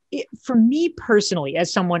 for me personally,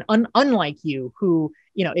 as someone unlike you, who,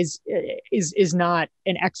 is not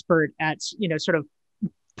an expert at, sort of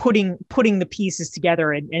putting the pieces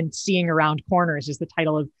together and seeing around corners, as the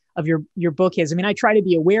title of your book is. I mean, I try to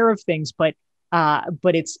be aware of things, but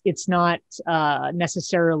it's not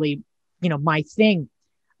necessarily, my thing.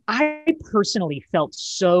 I personally felt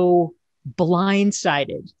so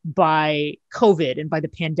blindsided by COVID and by the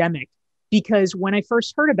pandemic, because when I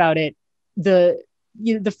first heard about it, the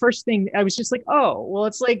first thing I was just like, oh, well,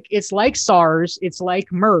 it's like SARS, it's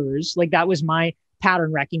like MERS, like that was my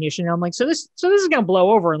pattern recognition. And I'm like, so this is going to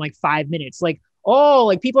blow over in like 5 minutes. Like, oh,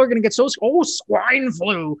 like people are going to get swine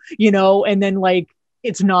flu, and then like,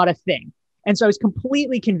 it's not a thing. And so I was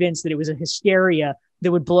completely convinced that it was a hysteria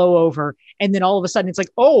that would blow over. And then all of a sudden it's like,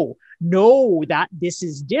 oh no, this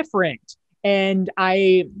is different. And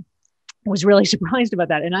I was really surprised about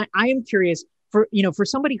that. And I am curious for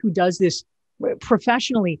somebody who does this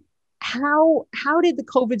professionally, how did the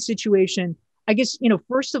COVID situation, I guess,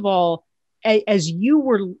 first of all, as you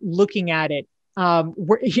were looking at it, I'm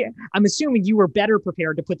assuming you were better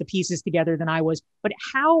prepared to put the pieces together than I was, but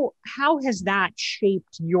how has that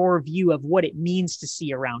shaped your view of what it means to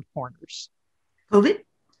see around corners? COVID?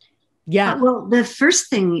 Yeah. Well, the first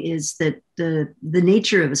thing is that the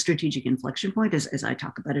nature of a strategic inflection point, as I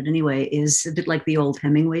talk about it anyway, is a bit like the old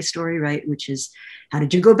Hemingway story, right? Which is, how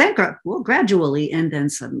did you go bankrupt? Well, gradually and then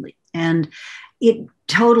suddenly. And it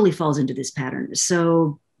totally falls into this pattern.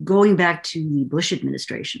 So going back to the Bush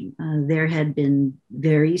administration, there had been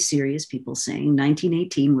very serious people saying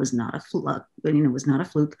 1918 was not a fluke, was not a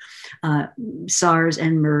fluke. SARS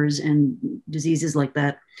and MERS and diseases like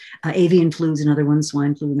that, avian flu is another one,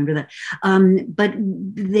 swine flu, remember that. But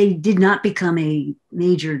they did not become a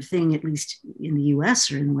major thing, at least in the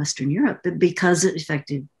US or in Western Europe, because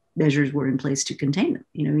effective measures were in place to contain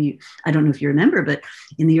them. I don't know if you remember, but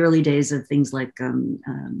in the early days of things like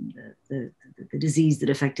the disease that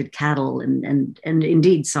affected cattle and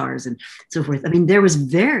indeed SARS and so forth, I mean, there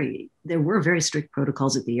were very strict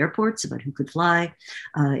protocols at the airports about who could fly.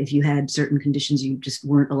 If you had certain conditions, you just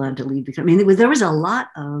weren't allowed to leave. I mean, there was a lot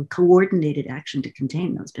of coordinated action to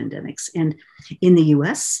contain those pandemics. And in the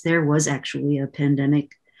US, there was actually a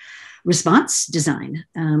pandemic response design.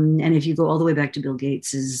 And if you go all the way back to Bill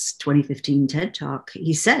Gates's 2015 TED Talk,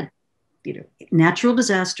 he said, natural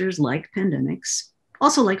disasters like pandemics,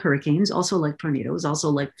 also like hurricanes, also like tornadoes, also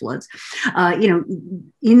like floods,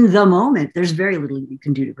 in the moment, there's very little you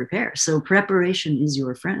can do to prepare. So preparation is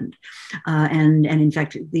your friend. And in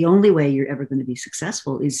fact, the only way you're ever going to be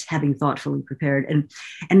successful is having thoughtfully prepared.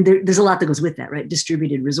 And there's a lot that goes with that, right?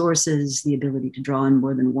 Distributed resources, the ability to draw on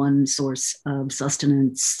more than one source of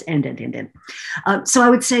sustenance, and. So I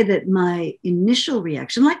would say that my initial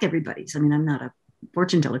reaction, like everybody's, I mean, I'm not a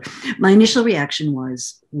fortune teller. My initial reaction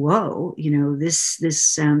was, whoa, this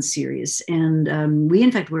sounds serious. And we,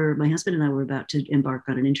 in fact, my husband and I were about to embark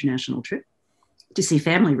on an international trip to see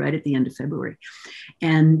family right at the end of February.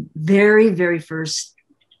 And very, very first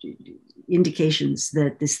indications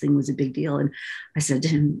that this thing was a big deal. And I said to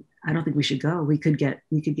him, I don't think we should go. We could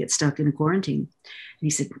get stuck in a quarantine. And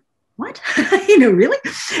he said, what? Really?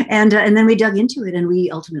 And then we dug into it, and we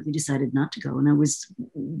ultimately decided not to go. And I was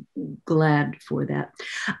glad for that.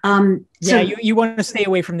 You want to stay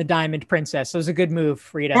away from the Diamond Princess. So it was a good move,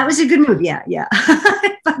 Rita. That was a good move. Yeah.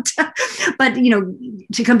 but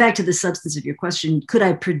to come back to the substance of your question, could I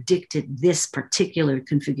have predicted this particular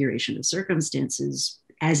configuration of circumstances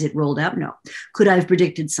as it rolled out? No. Could I have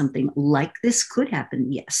predicted something like this could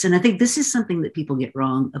happen? Yes. And I think this is something that people get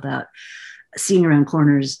wrong about seeing around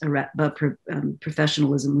corners about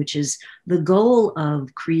professionalism, which is the goal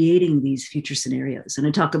of creating these future scenarios. And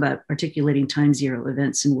I talk about articulating time zero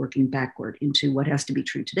events and working backward into what has to be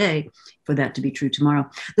true today for that to be true tomorrow.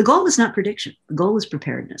 The goal is not prediction. The goal is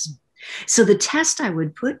preparedness. So the test I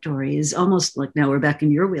would put, Dorie, is almost like, now we're back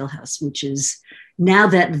in your wheelhouse, which is now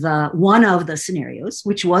that one of the scenarios,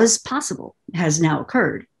 which was possible, has now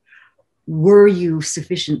occurred. Were you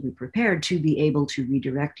sufficiently prepared to be able to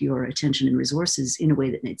redirect your attention and resources in a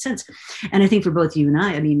way that made sense? And I think for both you and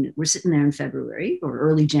I mean, we're sitting there in February or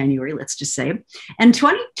early January, let's just say, and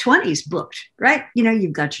 2020 is booked, right?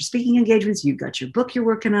 You've got your speaking engagements, you've got your book you're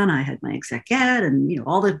working on. I had my exec ed and,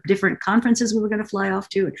 all the different conferences we were going to fly off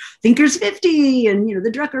to, and Thinkers 50 and,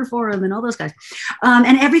 the Drucker Forum and all those guys.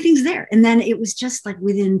 And everything's there. And then it was just like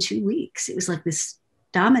within 2 weeks, it was like this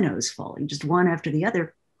dominoes falling, just one after the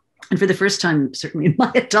other. And for the first time, certainly in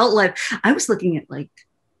my adult life, I was looking at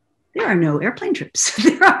there are no airplane trips.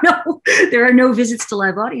 There are no visits to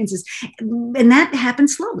live audiences. And that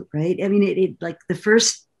happened slowly, right? I mean, when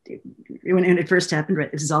it first happened,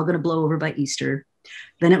 right, this is all going to blow over by Easter.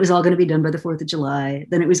 Then it was all going to be done by the 4th of July.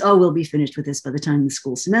 Then it was, we'll be finished with this by the time the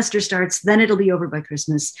school semester starts. Then it'll be over by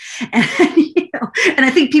Christmas. And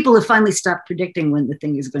I think people have finally stopped predicting when the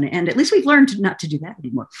thing is going to end. At least we've learned not to do that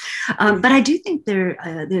anymore. But I do think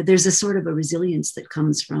there's a sort of a resilience that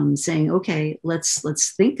comes from saying, okay,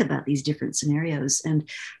 let's think about these different scenarios and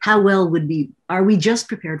how well are we just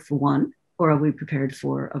prepared for one? Or are we prepared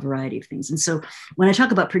for a variety of things? And so when I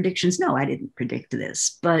talk about predictions, no, I didn't predict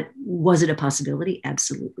this, but was it a possibility?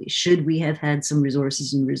 Absolutely. Should we have had some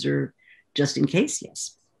resources in reserve just in case?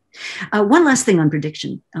 Yes. One last thing on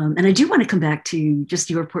prediction. And I do want to come back to just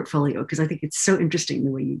your portfolio, because I think it's so interesting the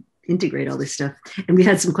way you integrate all this stuff. And we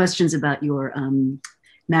had some questions about your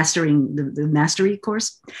mastering the mastery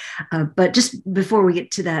course. But just before we get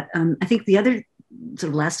to that, I think the other sort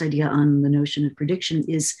of last idea on the notion of prediction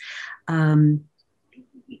is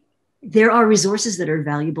there are resources that are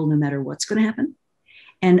valuable no matter what's going to happen.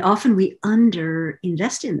 And often we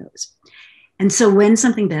underinvest in those. And so when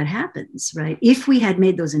something bad happens, right, if we had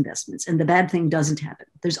made those investments and the bad thing doesn't happen,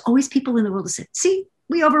 there's always people in the world that say, see,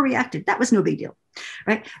 we overreacted. That was no big deal,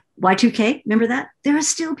 right? Y2K, remember that? There are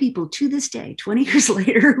still people to this day, 20 years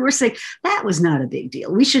later, who are saying that was not a big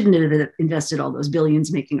deal. We shouldn't have invested all those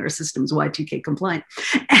billions making our systems Y2K compliant.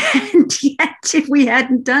 And yet, if we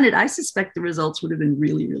hadn't done it, I suspect the results would have been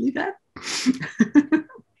really, really bad.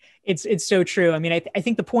 It's so true. I mean, I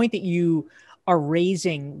think the point that you are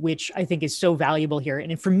raising, which I think is so valuable here,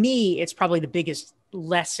 and for me, it's probably the biggest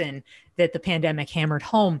lesson that the pandemic hammered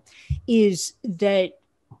home, is that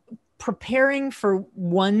preparing for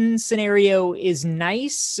one scenario is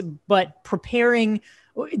nice, but preparing,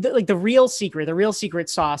 like the real secret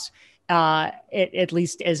sauce, at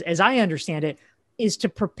least as I understand it, is to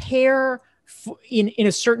prepare in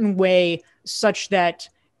a certain way such that,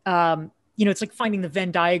 it's like finding the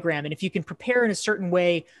Venn diagram. And if you can prepare in a certain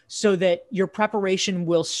way so that your preparation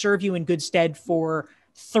will serve you in good stead for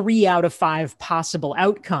 3 out of 5 possible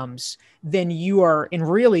outcomes, then you are in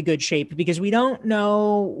really good shape, because we don't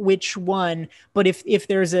know which one, but if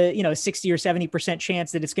there's a 60 or 70%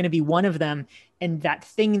 chance that it's going to be one of them, and that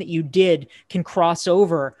thing that you did can cross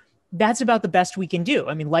over, that's about the best we can do.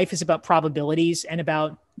 I mean, life is about probabilities and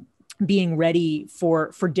about being ready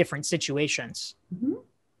for different situations. Mm-hmm.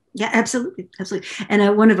 Yeah, absolutely. Absolutely.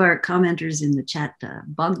 And one of our commenters in the chat,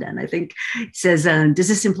 Bogdan, I think, says, does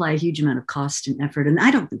this imply a huge amount of cost and effort? And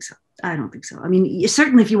I don't think so. I don't think so. I mean,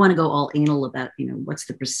 certainly if you want to go all anal about, what's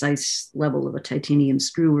the precise level of a titanium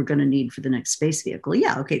screw we're going to need for the next space vehicle.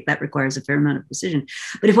 Yeah, okay, that requires a fair amount of precision.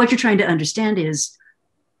 But if what you're trying to understand is,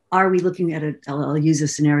 are we looking at I'll use a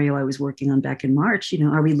scenario I was working on back in March,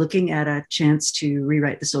 are we looking at a chance to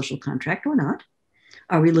rewrite the social contract or not?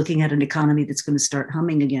 Are we looking at an economy that's going to start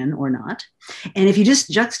humming again or not? And if you just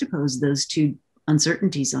juxtapose those two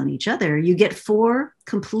uncertainties on each other, you get 4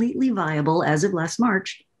 completely viable, as of last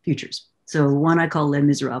March, futures. So one I call Les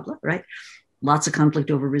Miserables, right? Lots of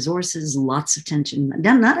conflict over resources, lots of tension,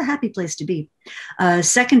 not a happy place to be.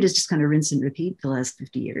 Second is just kind of rinse and repeat the last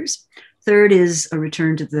 50 years. Third is a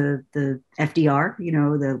return to the FDR,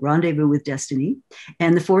 the rendezvous with destiny.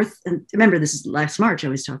 And the fourth, and remember, this is last March, I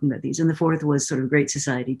was talking about these. And the fourth was sort of Great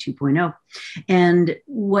Society 2.0. And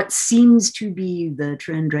what seems to be the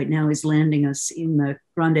trend right now is landing us in the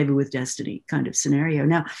rendezvous with destiny kind of scenario.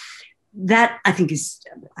 Now, that I think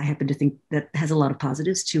I happen to think that has a lot of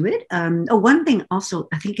positives to it. One thing also,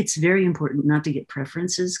 I think it's very important not to get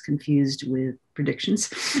preferences confused with predictions,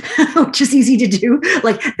 which is easy to do.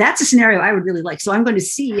 Like, that's a scenario I would really like. So I'm going to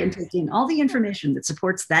see and take in all the information that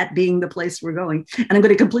supports that being the place we're going. And I'm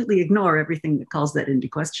going to completely ignore everything that calls that into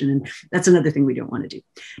question. And that's another thing we don't want to do.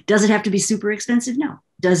 Does it have to be super expensive? No.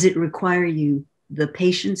 Does it require you the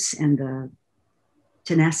patience and the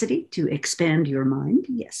tenacity to expand your mind?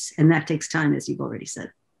 Yes. And that takes time, as you've already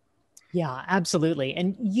said. Yeah, absolutely.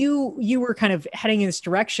 And you were kind of heading in this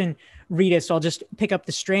direction, Rita, so I'll just pick up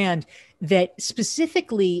the strand that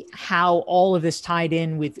specifically how all of this tied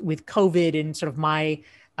in with COVID and sort of my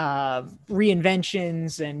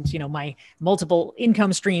reinventions and, my multiple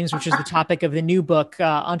income streams, which is the topic of the new book,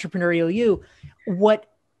 Entrepreneurial You. What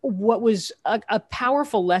was a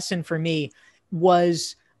powerful lesson for me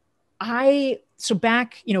was so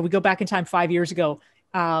back, we go back in time 5 years ago,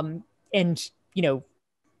 and,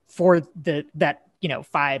 for that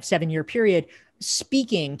 5-7 year period,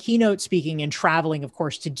 keynote speaking and traveling, of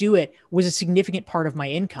course, to do it was a significant part of my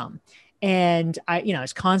income. And I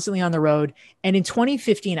was constantly on the road. And in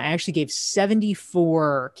 2015, I actually gave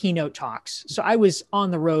 74 keynote talks. So I was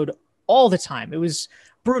on the road all the time. It was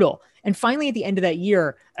brutal. And finally, at the end of that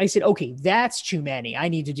year, I said, okay, that's too many. I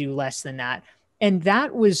need to do less than that. And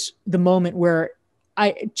that was the moment where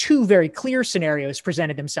 2 very clear scenarios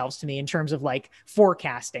presented themselves to me in terms of like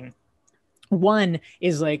forecasting. One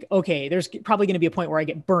is like, okay, there's probably going to be a point where I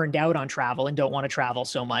get burned out on travel and don't want to travel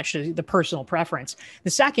so much, the personal preference. The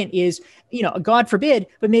second is, God forbid,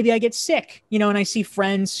 but maybe I get sick, and I see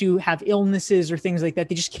friends who have illnesses or things like that.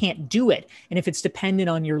 They just can't do it. And if it's dependent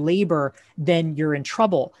on your labor, then you're in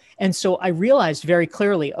trouble. And so I realized very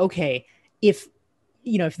clearly, okay, if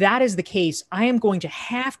that is the case, I am going to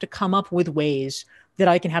have to come up with ways that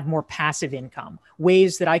I can have more passive income,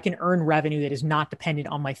 ways that I can earn revenue that is not dependent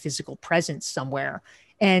on my physical presence somewhere.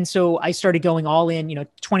 And so I started going all in.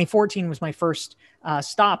 2014 was my first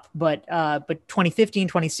stop, but 2015,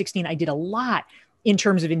 2016, I did a lot in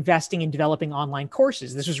terms of investing in developing online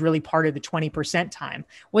courses. This was really part of the 20% time.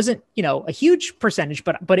 Wasn't, a huge percentage,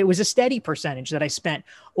 but it was a steady percentage that I spent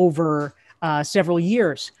over several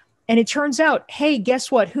years. And it turns out, hey, guess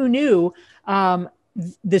what? Who knew?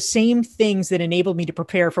 The same things that enabled me to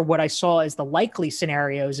prepare for what I saw as the likely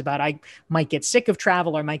scenarios about I might get sick of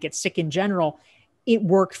travel or might get sick in general, it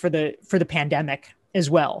worked for the pandemic as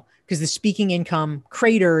well, because the speaking income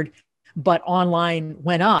cratered. but online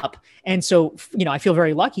went up. And so, I feel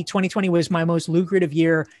very lucky. 2020 was my most lucrative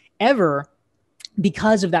year ever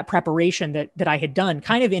because of that preparation that I had done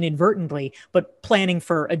kind of inadvertently, but planning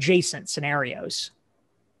for adjacent scenarios.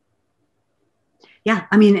 Yeah,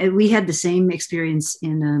 I mean, we had the same experience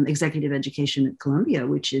in executive education at Columbia,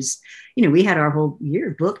 which is, we had our whole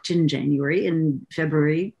year booked in January, and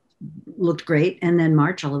February looked great. And then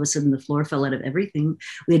March, all of a sudden, the floor fell out of everything.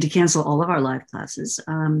 We had to cancel all of our live classes.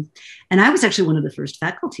 And I was actually one of the first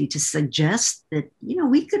faculty to suggest that,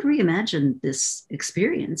 we could reimagine this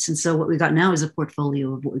experience. And so what we got now is a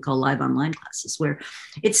portfolio of what we call live online classes, where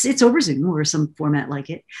it's over Zoom or some format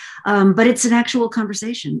like it. But it's an actual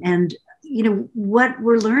conversation. And what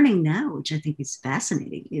we're learning now, which I think is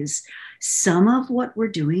fascinating, is some of what we're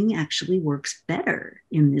doing actually works better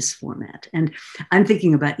in this format. And I'm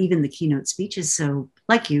thinking about even the keynote speeches. So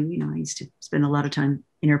like I used to spend a lot of time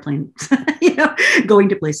in airplanes, going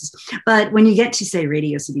to places. But when you get to, say,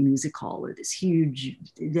 Radio City Music Hall or this huge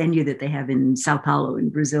venue that they have in Sao Paulo in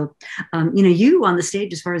Brazil, you on the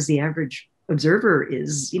stage, as far as the average observer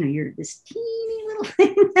is, you're this teeny little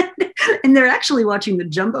thing. And they're actually watching the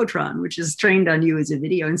Jumbotron, which is trained on you as a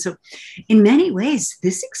video. And so in many ways,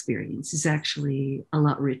 this experience is actually a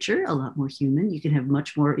lot richer, a lot more human. You can have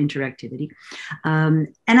much more interactivity.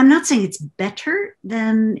 And I'm not saying it's better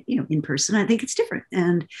than, in person. I think it's different.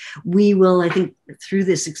 And we will, I think, through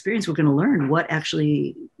this experience, we're going to learn what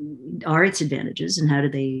actually are its advantages and how do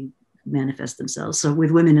they manifest themselves. So with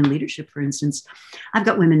women in leadership, for instance, I've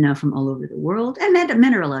got women now from all over the world, and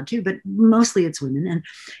men are allowed too, but mostly it's women.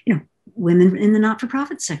 And, women in the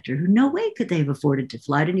not-for-profit sector who no way could they have afforded to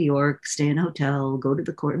fly to New York, stay in a hotel, go to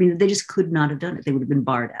the court. I mean, they just could not have done it. They would have been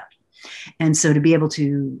barred out. And so to be able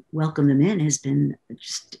to welcome them in has been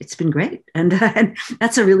it's been great. And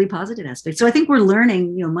that's a really positive aspect. So I think we're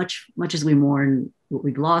learning, much as we mourn what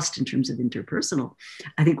we've lost in terms of interpersonal,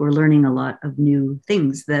 I think we're learning a lot of new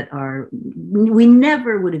things that we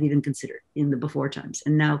never would have even considered in the before times.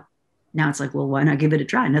 And now it's like, well, why not give it a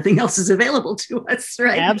try? Nothing else is available to us,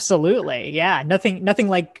 right? Absolutely. Yeah. Nothing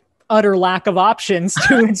like utter lack of options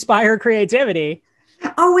to inspire creativity.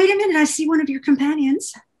 Oh, wait a minute. I see one of your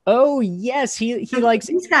companions. Oh, yes. He likes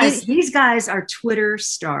these guys. These guys are Twitter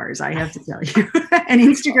stars, I have to tell you, and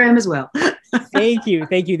Instagram as well. Thank you.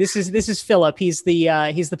 This is Philip. He's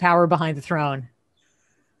the power behind the throne.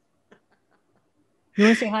 You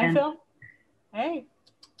want to say hi, Phil? Hey.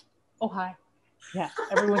 Oh, hi. Yeah,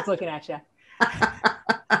 everyone's looking at you.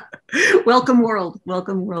 Welcome world.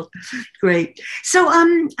 Great. So,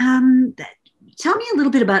 tell me a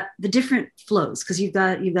little bit about the different flows, because you've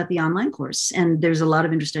got the online course, and there's a lot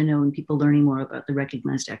of interest, I know, in people learning more about the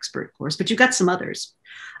Recognized Expert course. But you've got some others.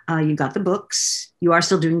 You've got the books. You are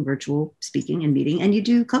still doing virtual speaking and meeting, and you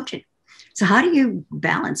do coaching. So, how do you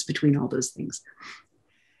balance between all those things?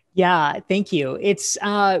 Yeah, thank you. It's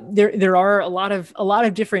there are a lot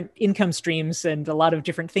of different income streams and a lot of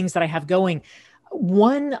different things that I have going.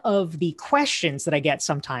 One of the questions that I get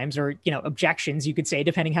sometimes, or objections, you could say,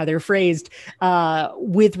 depending how they're phrased,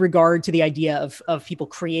 with regard to the idea of people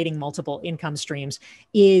creating multiple income streams,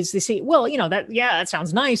 is they say, well, that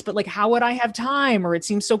sounds nice, but like, how would I have time? Or it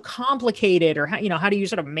seems so complicated, or how do you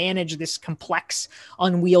sort of manage this complex,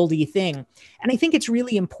 unwieldy thing? And I think it's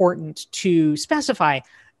really important to specify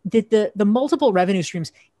that the multiple revenue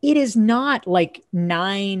streams, it is not like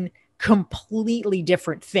 9 completely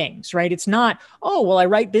different things, right? It's not, oh, well, I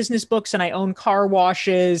write business books and I own car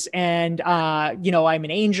washes and, I'm an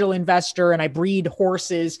angel investor and I breed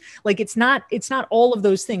horses. Like, it's not all of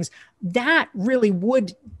those things. That really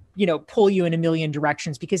would, pull you in a million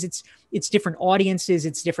directions, because it's different audiences,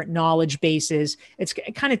 it's different knowledge bases. It's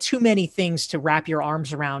kind of too many things to wrap your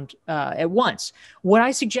arms around at once. What I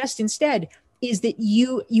suggest instead is that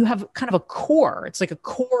you have kind of a core. It's like a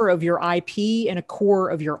core of your IP and a core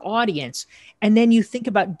of your audience. And then you think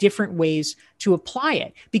about different ways to apply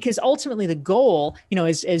it. Because ultimately the goal,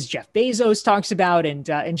 as Jeff Bezos talks about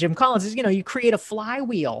and Jim Collins is, you create a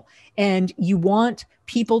flywheel, and you want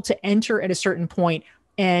people to enter at a certain point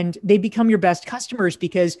and they become your best customers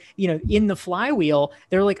because, in the flywheel,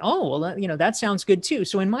 they're like, oh, well, that sounds good too.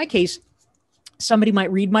 So in my case, somebody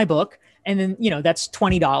might read my book, and then, that's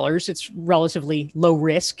 $20. It's relatively low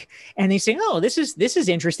risk. And they say, oh, this is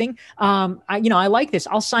interesting. I like this.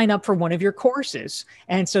 I'll sign up for one of your courses.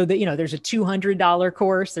 And so that, there's a $200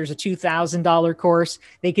 course, there's a $2,000 course.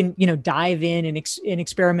 They can, dive in and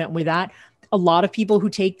experiment with that. A lot of people who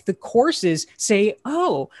take the courses say,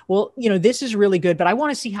 oh, well, this is really good, but I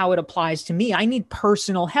want to see how it applies to me. I need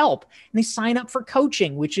personal help. And they sign up for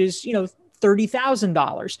coaching, which is,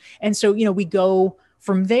 $30,000. And so, we go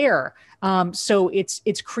from there. So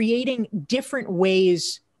it's creating different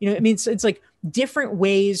ways, I mean, it's like different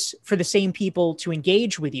ways for the same people to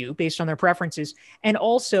engage with you based on their preferences. And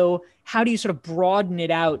also, how do you sort of broaden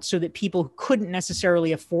it out so that people who couldn't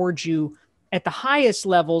necessarily afford you at the highest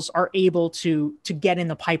levels are able to get in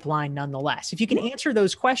the pipeline nonetheless? If you can answer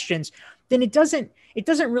those questions, then it doesn't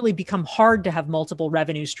really become hard to have multiple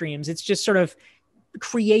revenue streams. It's just sort of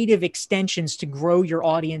creative extensions to grow your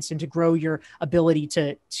audience and to grow your ability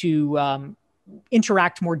to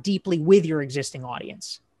interact more deeply with your existing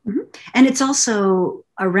audience. Mm-hmm. And it's also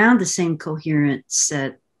around the same coherent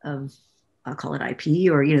set of, I'll call it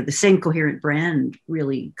IP, or, the same coherent brand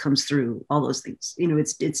really comes through all those things.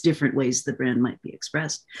 It's different ways the brand might be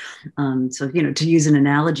expressed. So, to use an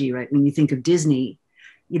analogy, right, when you think of Disney,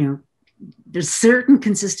 there's certain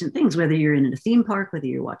consistent things, whether you're in a theme park, whether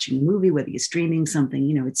you're watching a movie, whether you're streaming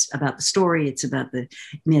something, it's about the story, it's about the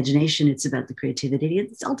imagination, it's about the creativity.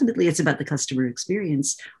 Ultimately, it's about the customer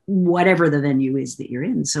experience, whatever the venue is that you're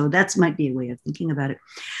in. So that might be a way of thinking about it.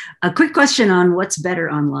 A quick question on what's better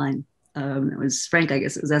online. It was Frank, I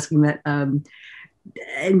guess, it was asking that.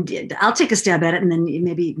 And I'll take a stab at it, and then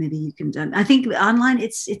maybe you can. I think online,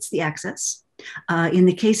 it's the access. In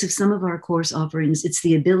the case of some of our course offerings, it's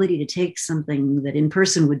the ability to take something that in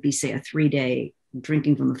person would be, say, a 3-day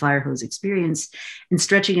drinking from the fire hose experience and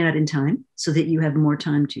stretching it out in time so that you have more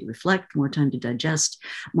time to reflect, more time to digest,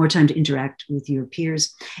 more time to interact with your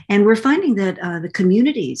peers. And we're finding that the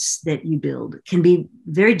communities that you build can be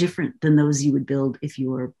very different than those you would build if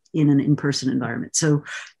you were in an in-person environment. So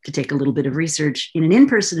to take a little bit of research, in an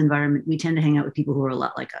in-person environment, we tend to hang out with people who are a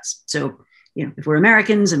lot like us. So if we're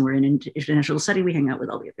Americans and we're in an international setting, we hang out with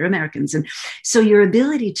all the other Americans. And so your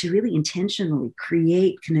ability to really intentionally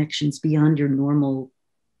create connections beyond your normal,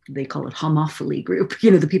 they call it homophily group,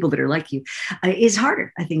 the people that are like you, is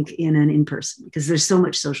harder, I think, in an in-person, because there's so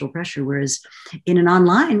much social pressure. Whereas in an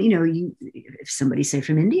online, if somebody, say,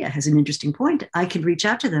 from India has an interesting point, I can reach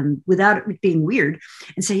out to them without it being weird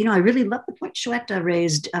and say, I really love the point Shweta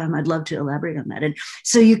raised. I'd love to elaborate on that. And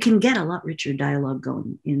so you can get a lot richer dialogue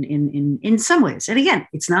going in some ways. And again,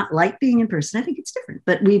 it's not like being in person. I think it's different,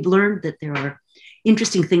 but we've learned that there are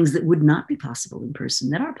interesting things that would not be possible in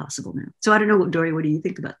person that are possible now. So I don't know, Dorie, what do you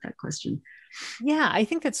think about that question? Yeah, I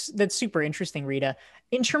think that's super interesting, Rita.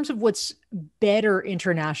 In terms of what's better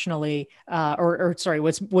internationally,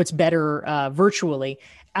 what's better virtually,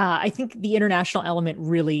 I think the international element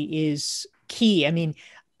really is key. I mean,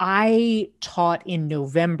 I taught in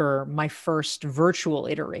November my first virtual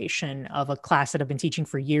iteration of a class that I've been teaching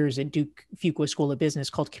for years at Duke Fuqua School of Business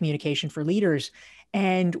called Communication for Leaders.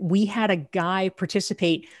 And we had a guy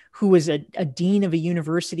participate who was a dean of a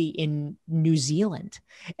university in New Zealand.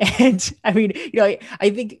 And I mean, I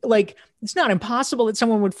think like it's not impossible that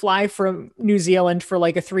someone would fly from New Zealand for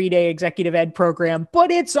like a 3-day executive ed program, but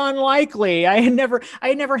it's unlikely. I had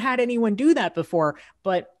never had anyone do that before.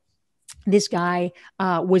 But this guy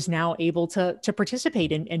was now able to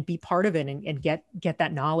participate and be part of it and get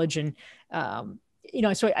that knowledge. And,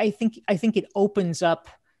 so I think it opens up,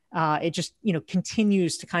 it just,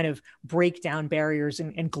 continues to kind of break down barriers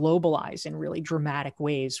and globalize in really dramatic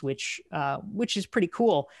ways, which is pretty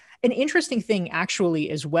cool. An interesting thing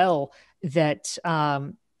actually as well that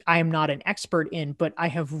I am not an expert in, but I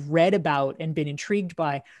have read about and been intrigued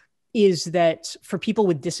by, is that for people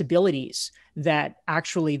with disabilities, that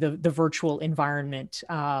actually the virtual environment,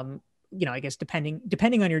 I guess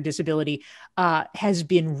depending on your disability, has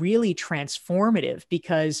been really transformative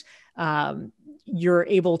because you're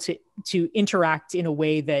able to interact in a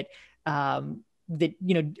way that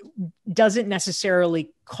doesn't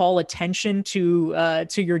necessarily call attention to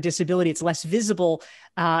your disability. It's less visible.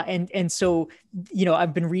 And so,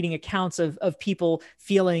 I've been reading accounts of people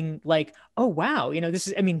feeling like, oh, wow, this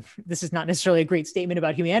is not necessarily a great statement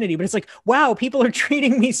about humanity, but it's like, wow, people are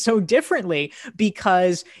treating me so differently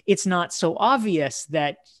because it's not so obvious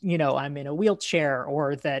that, I'm in a wheelchair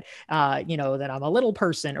or that, that I'm a little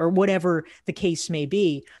person or whatever the case may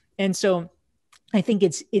be. And so I think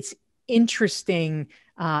it's interesting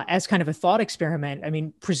as kind of a thought experiment. I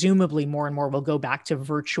mean, presumably more and more will go back to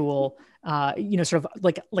virtual, sort of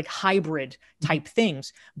like hybrid type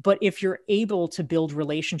things. But if you're able to build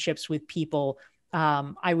relationships with people,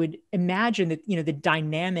 I would imagine that, the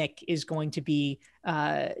dynamic is going to be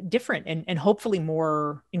different and hopefully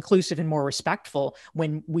more inclusive and more respectful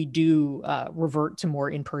when we do revert to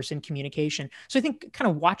more in-person communication. So I think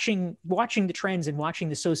kind of watching the trends and watching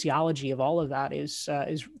the sociology of all of that is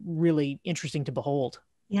really interesting to behold.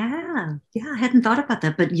 Yeah, I hadn't thought about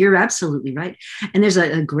that, but you're absolutely right. And there's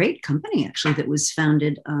a great company actually that was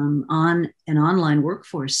founded on an online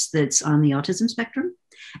workforce that's on the autism spectrum.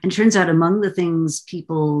 And it turns out among the things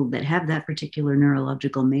people that have that particular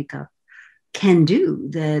neurological makeup can do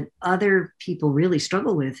that other people really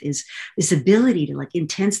struggle with is this ability to like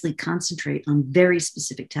intensely concentrate on very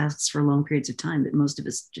specific tasks for long periods of time that most of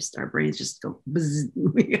us just our brains just go buzz,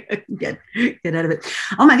 get out of it.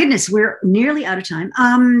 Oh my goodness, we're nearly out of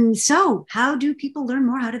time. So how do people learn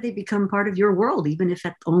more? How do they become part of your world, even if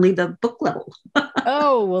at only the book level?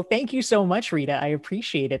 Oh, well, thank you so much, Rita. I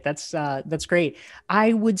appreciate it. That's great.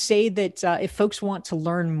 I would say that if folks want to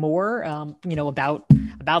learn more,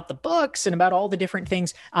 about the books and about all the different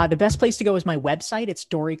things, the best place to go is my website. It's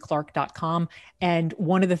dorieclark.com. And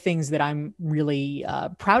one of the things that I'm really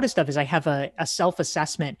proudest of is I have a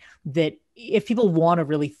self-assessment that if people want to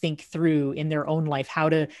really think through in their own life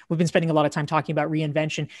we've been spending a lot of time talking about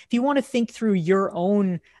reinvention. If you want to think through your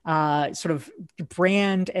own sort of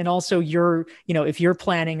brand and also if you're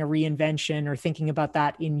planning a reinvention or thinking about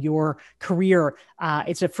that in your career,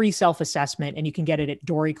 it's a free self-assessment and you can get it at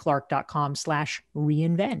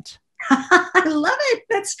dorieclark.com/reinvent. I love it.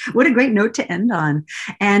 That's what a great note to end on,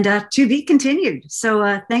 and to be continued.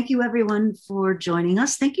 So thank you everyone for joining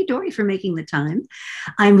us. Thank you, Dorie, for making the time.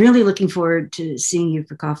 I'm really looking forward to seeing you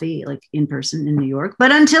for coffee, like in person in New York.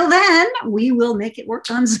 But until then, we will make it work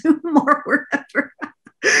on Zoom or wherever.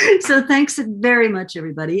 So thanks very much,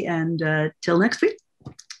 everybody. And till next week.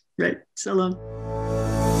 Right. So long.